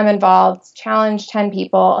get them involved, challenge 10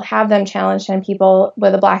 people, have them challenge 10 people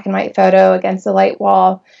with a black and white photo against a light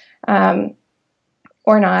wall,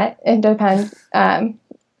 or not. It depends.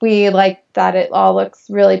 We like that it all looks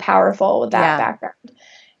really powerful with that background.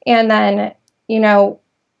 And then,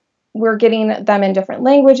 we're getting them in different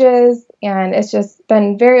languages, and it's just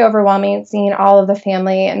been very overwhelming seeing all of the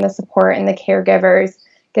family and the support and the caregivers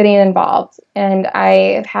getting involved. And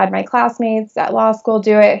I have had my classmates at law school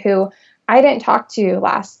do it who I didn't talk to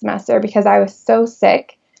last semester because I was so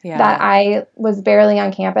sick that I was barely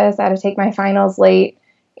on campus. I had to take my finals late.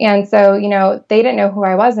 And so, they didn't know who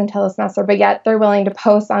I was until the semester, but yet they're willing to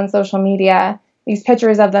post on social media these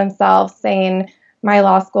pictures of themselves saying, my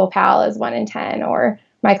law school pal is 1 in 10, or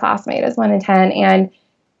my classmate is 1 in 10. And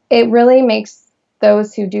it really makes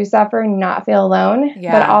those who do suffer not feel alone,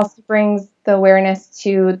 but also brings the awareness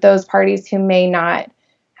to those parties who may not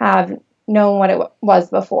have known what it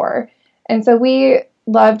was before. And so we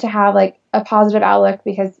love to have like a positive outlook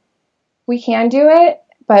because we can do it,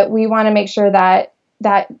 but we want to make sure that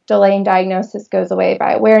that delay in diagnosis goes away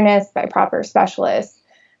by awareness, by proper specialists.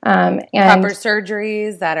 And proper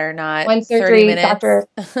surgeries that are not one surgery, 30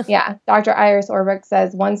 minutes. Dr. Iris Orbuch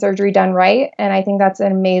says one surgery done right. And I think that's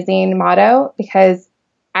an amazing motto because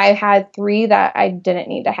I had 3 that I didn't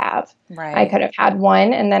need to have. Right. I could have had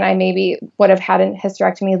 1, and then I maybe would have had a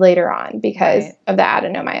hysterectomy later on because of the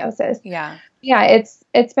adenomyosis. Yeah. Yeah,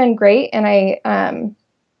 it's been great. And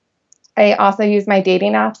I also use my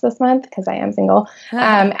dating apps this month because I am single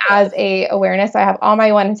as a awareness. So I have all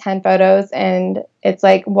my 1 in 10 photos, and it's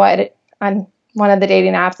like on one of the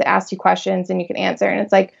dating apps, it asks you questions and you can answer. And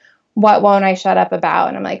it's like, what won't I shut up about?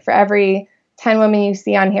 And I'm like, for every 10 women you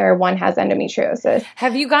see on here, 1 has endometriosis.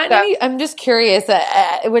 Have you gotten any? I'm just curious,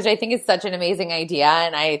 which I think is such an amazing idea.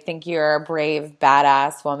 And I think you're a brave,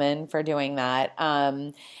 badass woman for doing that.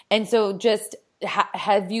 And so just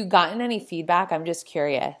have you gotten any feedback? I'm just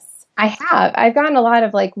curious. I have. I've gotten a lot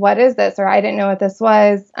of like, what is this? Or I didn't know what this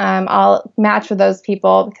was. I'll match with those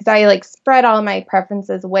people because I like spread all my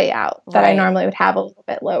preferences way out that I normally would have a little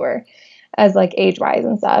bit lower as like age-wise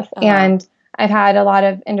and stuff. And I've had a lot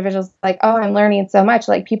of individuals like, oh, I'm learning so much.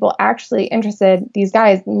 Like people actually interested, these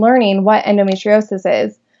guys learning what endometriosis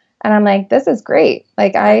is. And I'm like, this is great.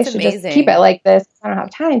 Like I should just keep it like this. I don't have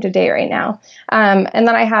time to date right now. And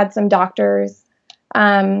then I had some doctors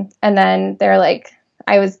and then they're like,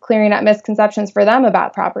 I was clearing up misconceptions for them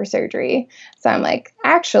about proper surgery. So I'm like,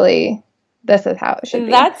 actually, this is how it should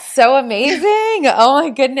be. That's so amazing. Oh my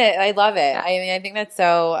goodness. I love it. I mean, I think that's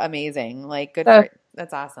so amazing. Like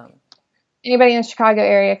that's awesome. Anybody in the Chicago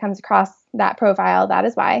area comes across that profile, that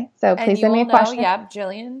is why. So please send me a question. Yep,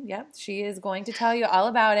 Jillian. Yep, she is going to tell you all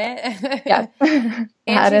about it. Yes.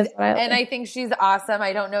 And I think she's awesome.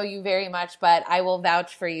 I don't know you very much, but I will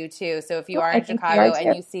vouch for you too. So if you are in Chicago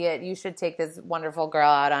and you see it, you should take this wonderful girl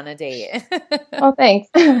out on a date. Well, thanks.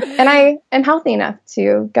 And I am healthy enough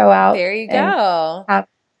to go out. There you go. Have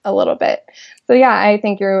a little bit. So yeah, I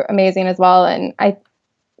think you're amazing as well. And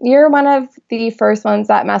you're one of the first ones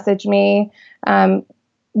that messaged me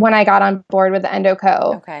when I got on board with the Endo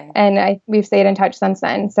Co. Okay. And we've stayed in touch since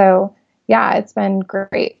then. So yeah, it's been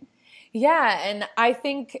great. Yeah. And I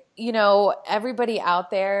think, everybody out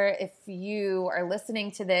there, if you are listening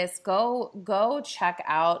to this, go check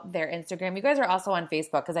out their Instagram. You guys are also on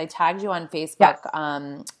Facebook because I tagged you on Facebook,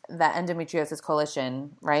 the Endometriosis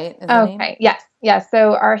Coalition, right? Is the name? Yes. Yes.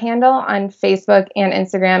 So our handle on Facebook and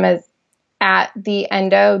Instagram is at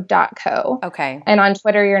theendo.co. Okay. And on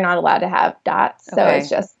Twitter, you're not allowed to have dots. So it's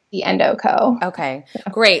just the Endo Co. Okay.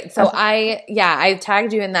 Great. So I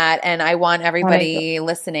tagged you in that, and I want everybody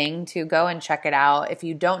listening to go and check it out. If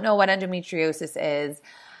you don't know what endometriosis is,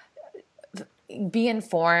 be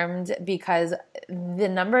informed because the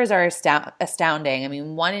numbers are astounding. I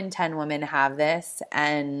mean, 1 in 10 women have this,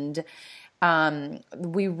 and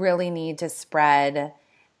we really need to spread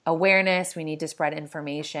awareness. We need to spread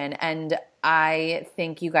information. And I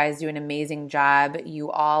think you guys do an amazing job. You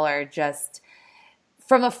all are just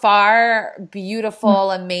from afar, beautiful,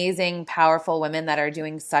 amazing, powerful women that are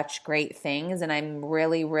doing such great things. And I'm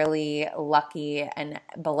really, really lucky and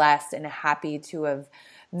blessed and happy to have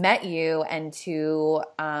met you and to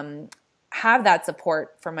have that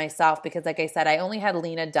support for myself because, like I said, I only had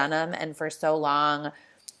Lena Dunham, and for so long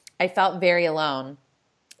I felt very alone.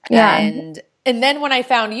 Yeah. And then when I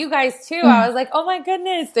found you guys too, I was like, oh my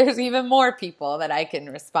goodness, there's even more people that I can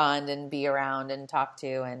respond and be around and talk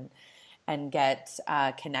to and get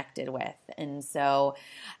connected with. And so,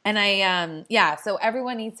 and I, so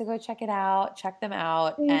everyone needs to go check it out, check them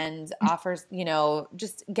out, and offers,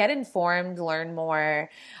 just get informed, learn more.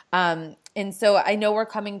 And so I know we're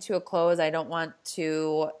coming to a close. I don't want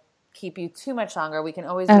to keep you too much longer. We can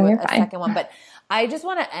always do a second one, but I just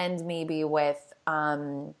want to end maybe with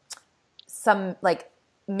some like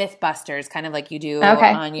Mythbusters, kind of like you do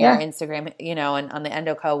on your Instagram, and on the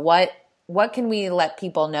EndoCo. What can we let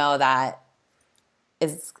people know that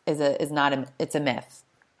is not it's a myth?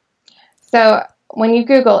 So when you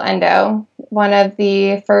Google endo, one of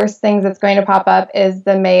the first things that's going to pop up is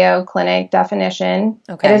the Mayo Clinic definition.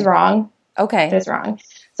 Okay. It is wrong. Okay. It is wrong.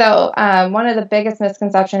 So one of the biggest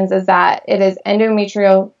misconceptions is that it is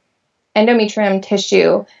endometrium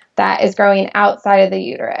tissue that is growing outside of the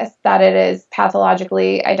uterus, that it is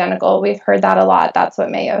pathologically identical. We've heard that a lot. That's what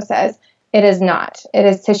Mayo says. It is not. It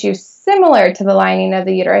is tissue similar to the lining of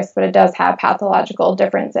the uterus, but it does have pathological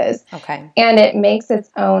differences. Okay. And it makes its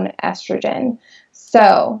own estrogen.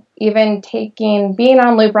 So even being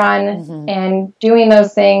on Lupron and doing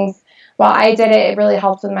those things, while I did it, it really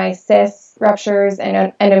helped with my cyst ruptures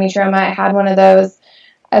and endometrioma. I had one of those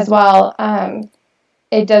as well.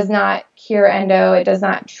 It does not cure endo. It does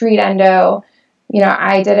not treat endo.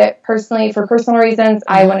 I did it personally for personal reasons.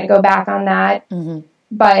 I wouldn't go back on that.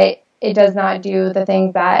 But it does not do the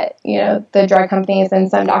things that, the drug companies and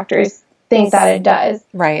some doctors think that it does.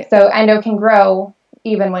 Right. So endo can grow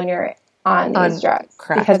even when you're on these drugs.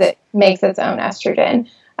 Correct. Because it makes its own estrogen.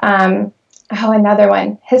 Another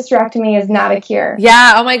one. Hysterectomy is not a cure.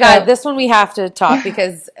 Yeah. Oh my God. This one we have to talk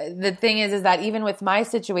because the thing is that even with my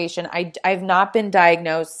situation, I've not been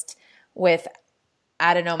diagnosed with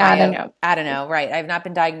adeno. Right. I've not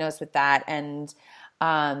been diagnosed with that. And,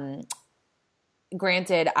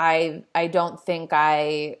 granted, I don't think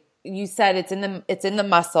you said it's in the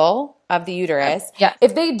muscle of the uterus. Yes.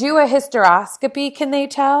 If they do a hysteroscopy, can they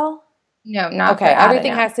tell? No, not okay.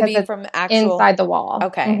 Everything has to be from actual inside the wall.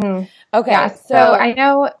 Okay. Okay. Yeah, so I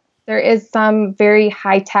know there is some very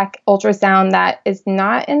high-tech ultrasound that is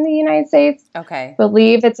not in the United States. Okay. I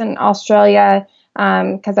believe it's in Australia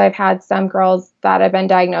because I've had some girls that have been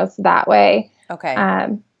diagnosed that way. Okay.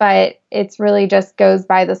 But it's really just goes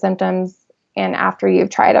by the symptoms and after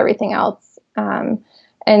you've tried everything else.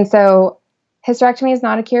 And so hysterectomy is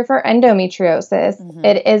not a cure for endometriosis.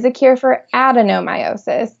 It is a cure for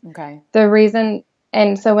adenomyosis. Okay. The reason,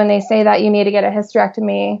 and so when they say that you need to get a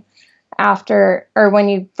hysterectomy after, or when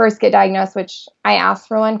you first get diagnosed, which I asked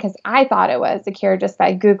for one because I thought it was a cure just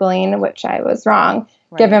by Googling, which I was wrong.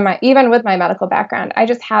 Right. Given even with my medical background, I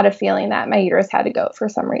just had a feeling that my uterus had to go for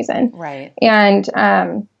some reason. Right. And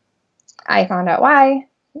I found out why,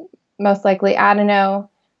 most likely adeno.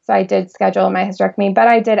 So I did schedule my hysterectomy, but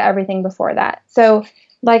I did everything before that. So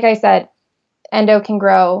like I said, endo can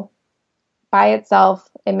grow by itself.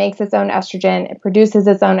 It makes its own estrogen. It produces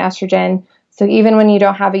its own estrogen. So even when you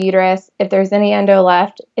don't have a uterus, if there's any endo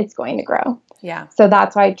left, it's going to grow. Yeah. So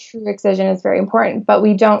that's why true excision is very important. But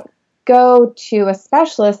we don't go to a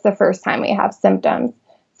specialist the first time we have symptoms.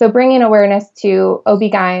 So bringing awareness to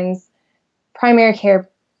OB-GYNs, primary care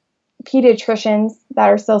pediatricians that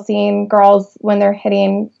are still seeing girls when they're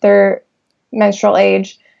hitting their menstrual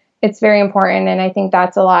age, it's very important. And I think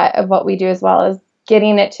that's a lot of what we do as well, is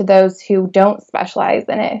getting it to those who don't specialize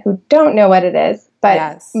in it, who don't know what it is,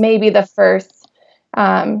 but maybe the first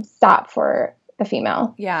stop for a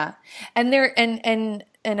female. Yeah. And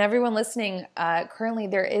and everyone listening, currently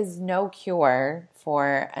there is no cure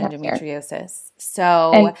for endometriosis.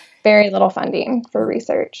 So, and very little funding for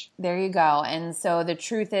research. There you go. And so the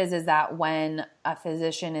truth is that when a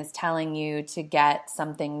physician is telling you to get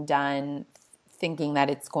something done, thinking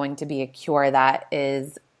that it's going to be a cure, that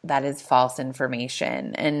is false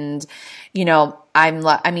information. And,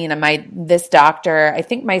 this doctor, I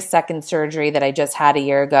think my second surgery that I just had a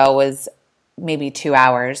year ago was maybe 2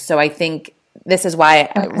 hours. So I think this is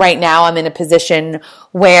why right now I'm in a position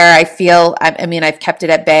where I feel, I've kept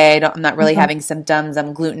it at bay. I'm not really having symptoms.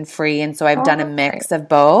 I'm gluten-free. And so I've done a mix of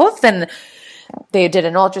both. And they did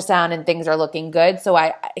an ultrasound and things are looking good. So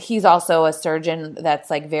he's also a surgeon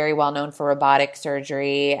that's like very well known for robotic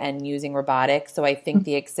surgery and using robotics. So I think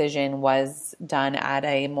the excision was done at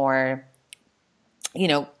a more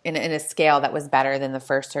in a scale that was better than the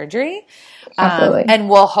first surgery. Absolutely. And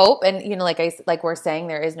we'll hope, and, like we're saying,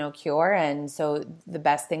 there is no cure. And so the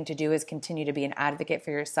best thing to do is continue to be an advocate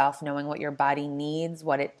for yourself, knowing what your body needs,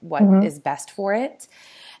 what is best for it.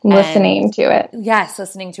 Listening to it. Yes,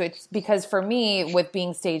 listening to it. Because for me, with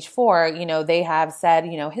being stage 4, they have said,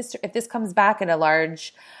 if this comes back at a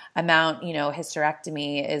large amount,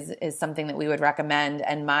 hysterectomy is something that we would recommend.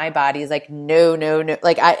 And my body is like, no.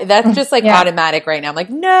 Like that's just like automatic right now. I'm like,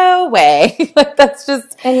 no way. Like that's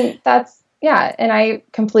just. And and I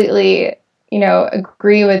completely,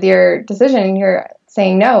 agree with your decision. You're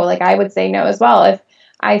saying no. Like I would say no as well. If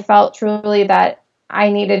I felt truly that I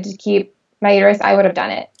needed to keep my uterus, I would have done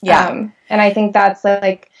it. Yeah. And I think that's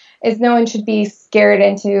is no one should be scared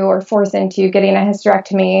into or forced into getting a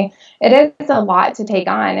hysterectomy. It is a lot to take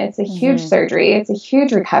on. It's a huge surgery. It's a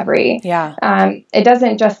huge recovery. Yeah. It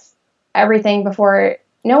doesn't just everything before.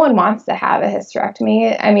 No one wants to have a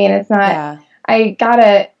hysterectomy. I mean, it's not,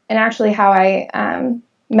 and actually how I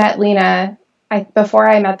met Lena, before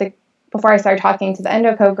I started talking to the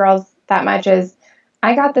EndoCo girls that much is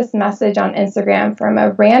I got this message on Instagram from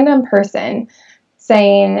a random person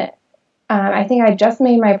saying, I think I just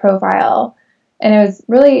made my profile, and it was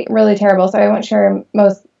really, really terrible. So I won't share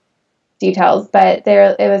most details, but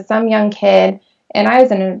it was some young kid, and I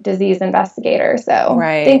was a disease investigator. So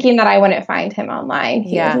thinking that I wouldn't find him online,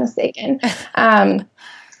 he was mistaken.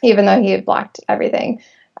 Even though he had blocked everything,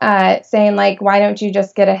 saying like, why don't you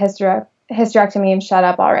just get a hysterectomy and shut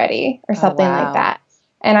up already or something like that.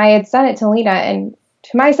 And I had sent it to Lena, and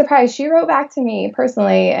to my surprise, she wrote back to me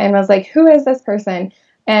personally and was like, who is this person?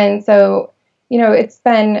 And so, it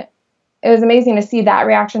was amazing to see that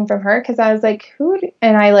reaction from her, because I was like,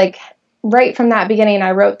 and I right from that beginning,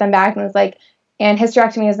 I wrote them back and was like, and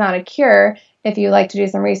hysterectomy is not a cure if you like to do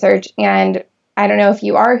some research. And I don't know if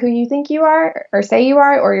you are who you think you are or say you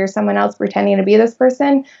are, or you're someone else pretending to be this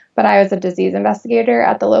person, but I was a disease investigator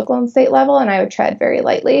at the local and state level, and I would tread very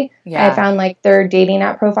lightly. Yeah. I found their dating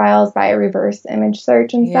app profiles by a reverse image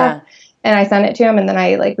search and stuff. And I sent it to them, and then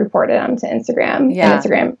I reported them to Instagram. Yeah. And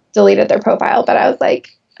Instagram deleted their profile, but I was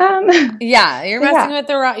like, yeah, you're messing with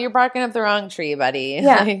you're barking up the wrong tree, buddy.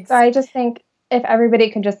 Yeah. So I just think if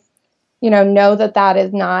everybody could just, know that that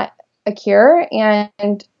is not a cure,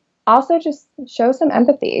 and also just show some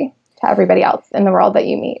empathy to everybody else in the world that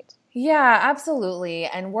you meet. Yeah, absolutely.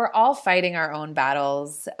 And we're all fighting our own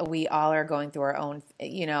battles. We all are going through our own,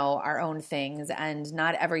 our own things, and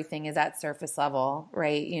not everything is at surface level,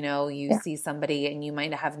 right? You see somebody and you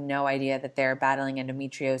might have no idea that they're battling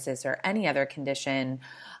endometriosis or any other condition.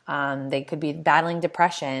 They could be battling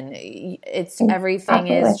depression. Everything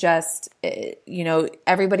is just,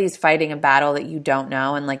 everybody's fighting a battle that you don't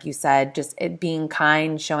know. And like you said, just being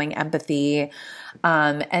kind, showing empathy,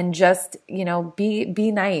 and just,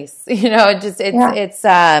 be nice, you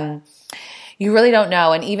really don't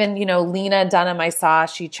know. And even, Lena Dunham, I saw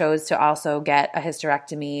she chose to also get a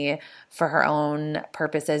hysterectomy for her own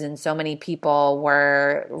purposes. And so many people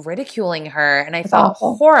were ridiculing her. And I felt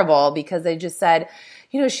horrible, because they just said,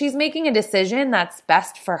 she's making a decision that's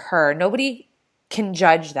best for her. Nobody can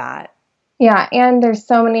judge that. Yeah, and there's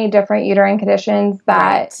so many different uterine conditions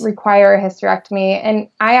that require a hysterectomy. And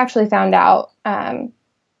I actually found out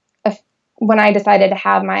when I decided to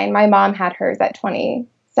have mine, my mom had hers at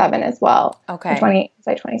 27 as well. Okay.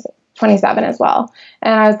 27 as well.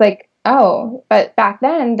 And I was like, oh, but back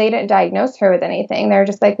then they didn't diagnose her with anything. They were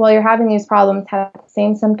just like, well, you're having these problems, have the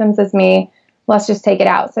same symptoms as me. Let's just take it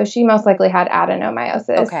out. So she most likely had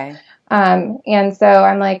adenomyosis. Okay. And so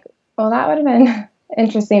I'm like, well, that would have been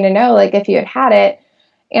interesting to know, if you had it.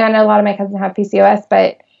 And a lot of my cousins have PCOS,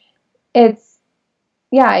 but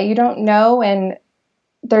you don't know. And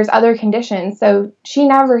there's other conditions. So she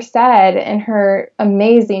never said in her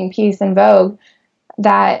amazing piece in Vogue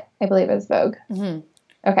that, I believe it was Vogue. Mm-hmm.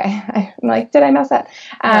 Okay. I'm like, did I mess up?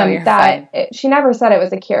 She never said it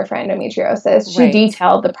was a cure for endometriosis. She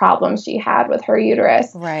detailed the problems she had with her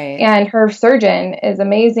uterus. Right. And her surgeon is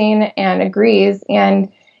amazing and agrees.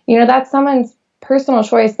 And, that's someone's personal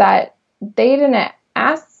choice that they didn't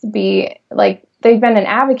ask to be, they've been an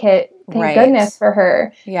advocate, thank goodness for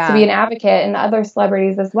her to be an advocate, and the other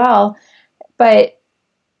celebrities as well. But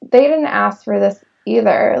they didn't ask for this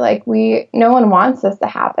either. No one wants this to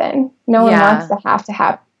happen. No one wants to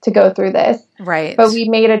have to go through this. Right. But we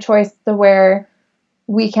made a choice to where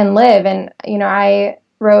we can live. And, I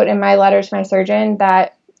wrote in my letter to my surgeon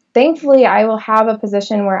that thankfully I will have a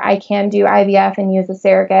position where I can do IVF and use a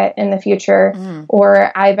surrogate in the future.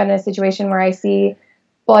 Or I've been in a situation where I see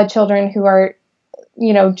blood children who are,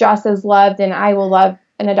 just as loved, and I will love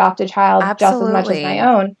an adopted child just as much as my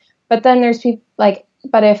own. But then there's people like,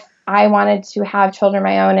 but if I wanted to have children of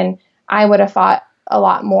my own, and I would have fought a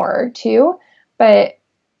lot more too. But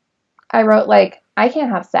I wrote like, I can't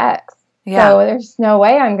have sex. Yeah. So there's no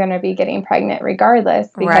way I'm going to be getting pregnant regardless,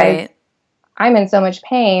 because Right. I'm in so much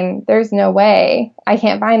pain. There's no way. I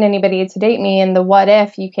can't find anybody to date me. And the what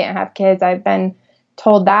if you can't have kids, I've been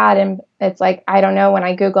told that. And it's like, I don't know, when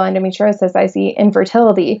I Google endometriosis, I see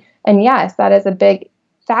infertility. And yes, that is a big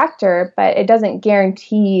factor, but it doesn't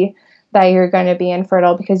guarantee that you're going to be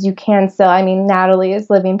infertile, because you can still, I mean, Natalie is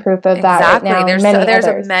living proof of that right now. There's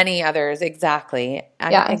others. many others. Exactly.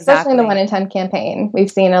 Yeah. Especially in the 1 in 10 campaign.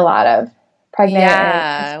 We've seen a lot of pregnant.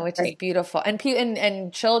 Yeah. Which is beautiful.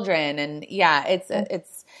 And children. And yeah,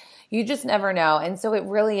 it's, you just never know. And so it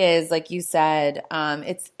really is, like you said,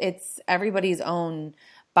 it's everybody's own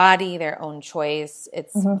body, their own choice.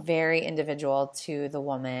 It's very individual to the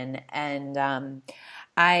woman. And,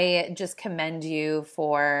 I just commend you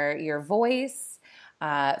for your voice,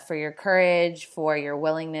 for your courage, for your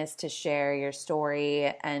willingness to share your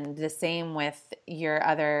story, and the same with your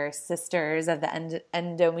other sisters of the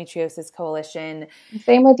Endometriosis Coalition.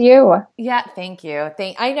 Same with you. Yeah, thank you.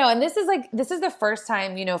 I know, and this is the first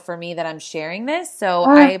time, for me that I'm sharing this, so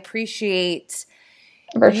I appreciate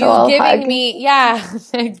virtual you giving hug. me,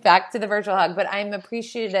 back to the virtual hug, but I'm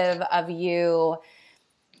appreciative of you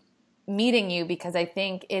meeting you, because I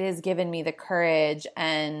think it has given me the courage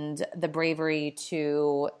and the bravery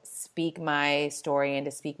to speak my story and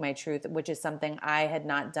to speak my truth, which is something I had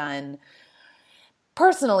not done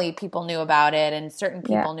personally. People knew about it and certain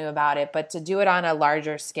people knew about it, but to do it on a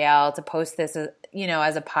larger scale, to post this, as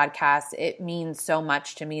a podcast, it means so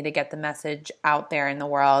much to me to get the message out there in the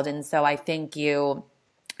world. And so I thank you.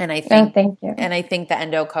 And I think, thank you. And I think the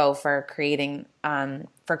Endo Co for creating the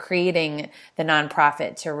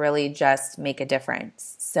nonprofit to really just make a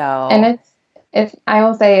difference. So, and it's I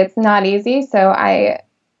will say it's not easy. So I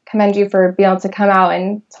commend you for being able to come out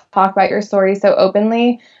and talk about your story so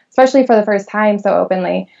openly, especially for the first time, so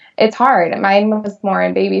openly. It's hard. Mine was more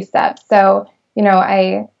in baby steps. So,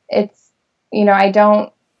 I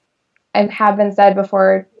have been said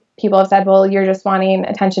before, people have said, well, you're just wanting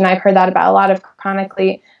attention. I've heard that about a lot of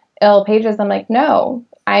chronically ill pages. I'm like, no,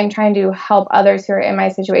 I'm trying to help others who are in my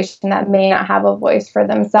situation that may not have a voice for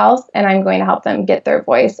themselves. And I'm going to help them get their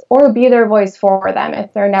voice, or be their voice for them.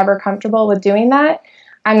 If they're never comfortable with doing that,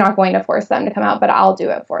 I'm not going to force them to come out, but I'll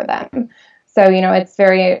do it for them. So, it's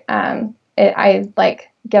very, I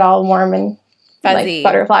like get all warm and fuzzy, like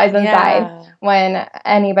butterflies inside when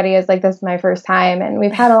anybody is like, this is my first time. And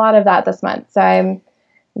we've had a lot of that this month. So I'm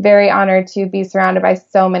very honored to be surrounded by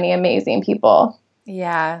so many amazing people.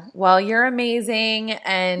 Yeah. Well, you're amazing.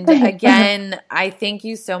 And again, I thank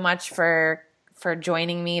you so much for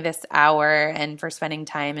joining me this hour and for spending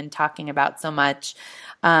time and talking about so much.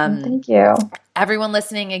 Thank you. Everyone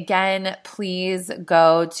listening, again, please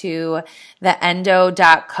go to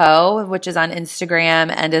theendo.co, which is on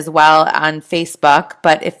Instagram and as well on Facebook.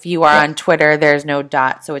 But if you are on Twitter, there's no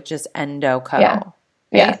dot. So it's just EndoCo.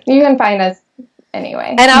 Yeah. You can find us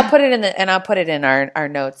anyway. And I'll put it in our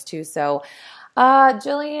notes too. So,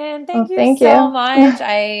 Jillian, thank you so much.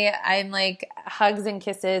 I'm like hugs and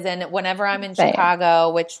kisses. And whenever I'm in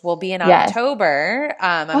Chicago, which will be in October,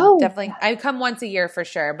 I come once a year for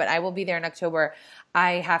sure, but I will be there in October.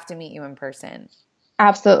 I have to meet you in person.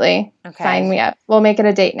 Absolutely. Okay. Sign me up. We'll make it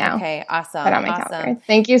a date now. Okay. Awesome. Put on my calendar.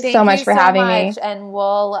 Thank you so much for having me. And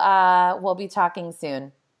we'll be talking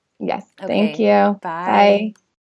soon. Yes. Okay. Thank you. Bye.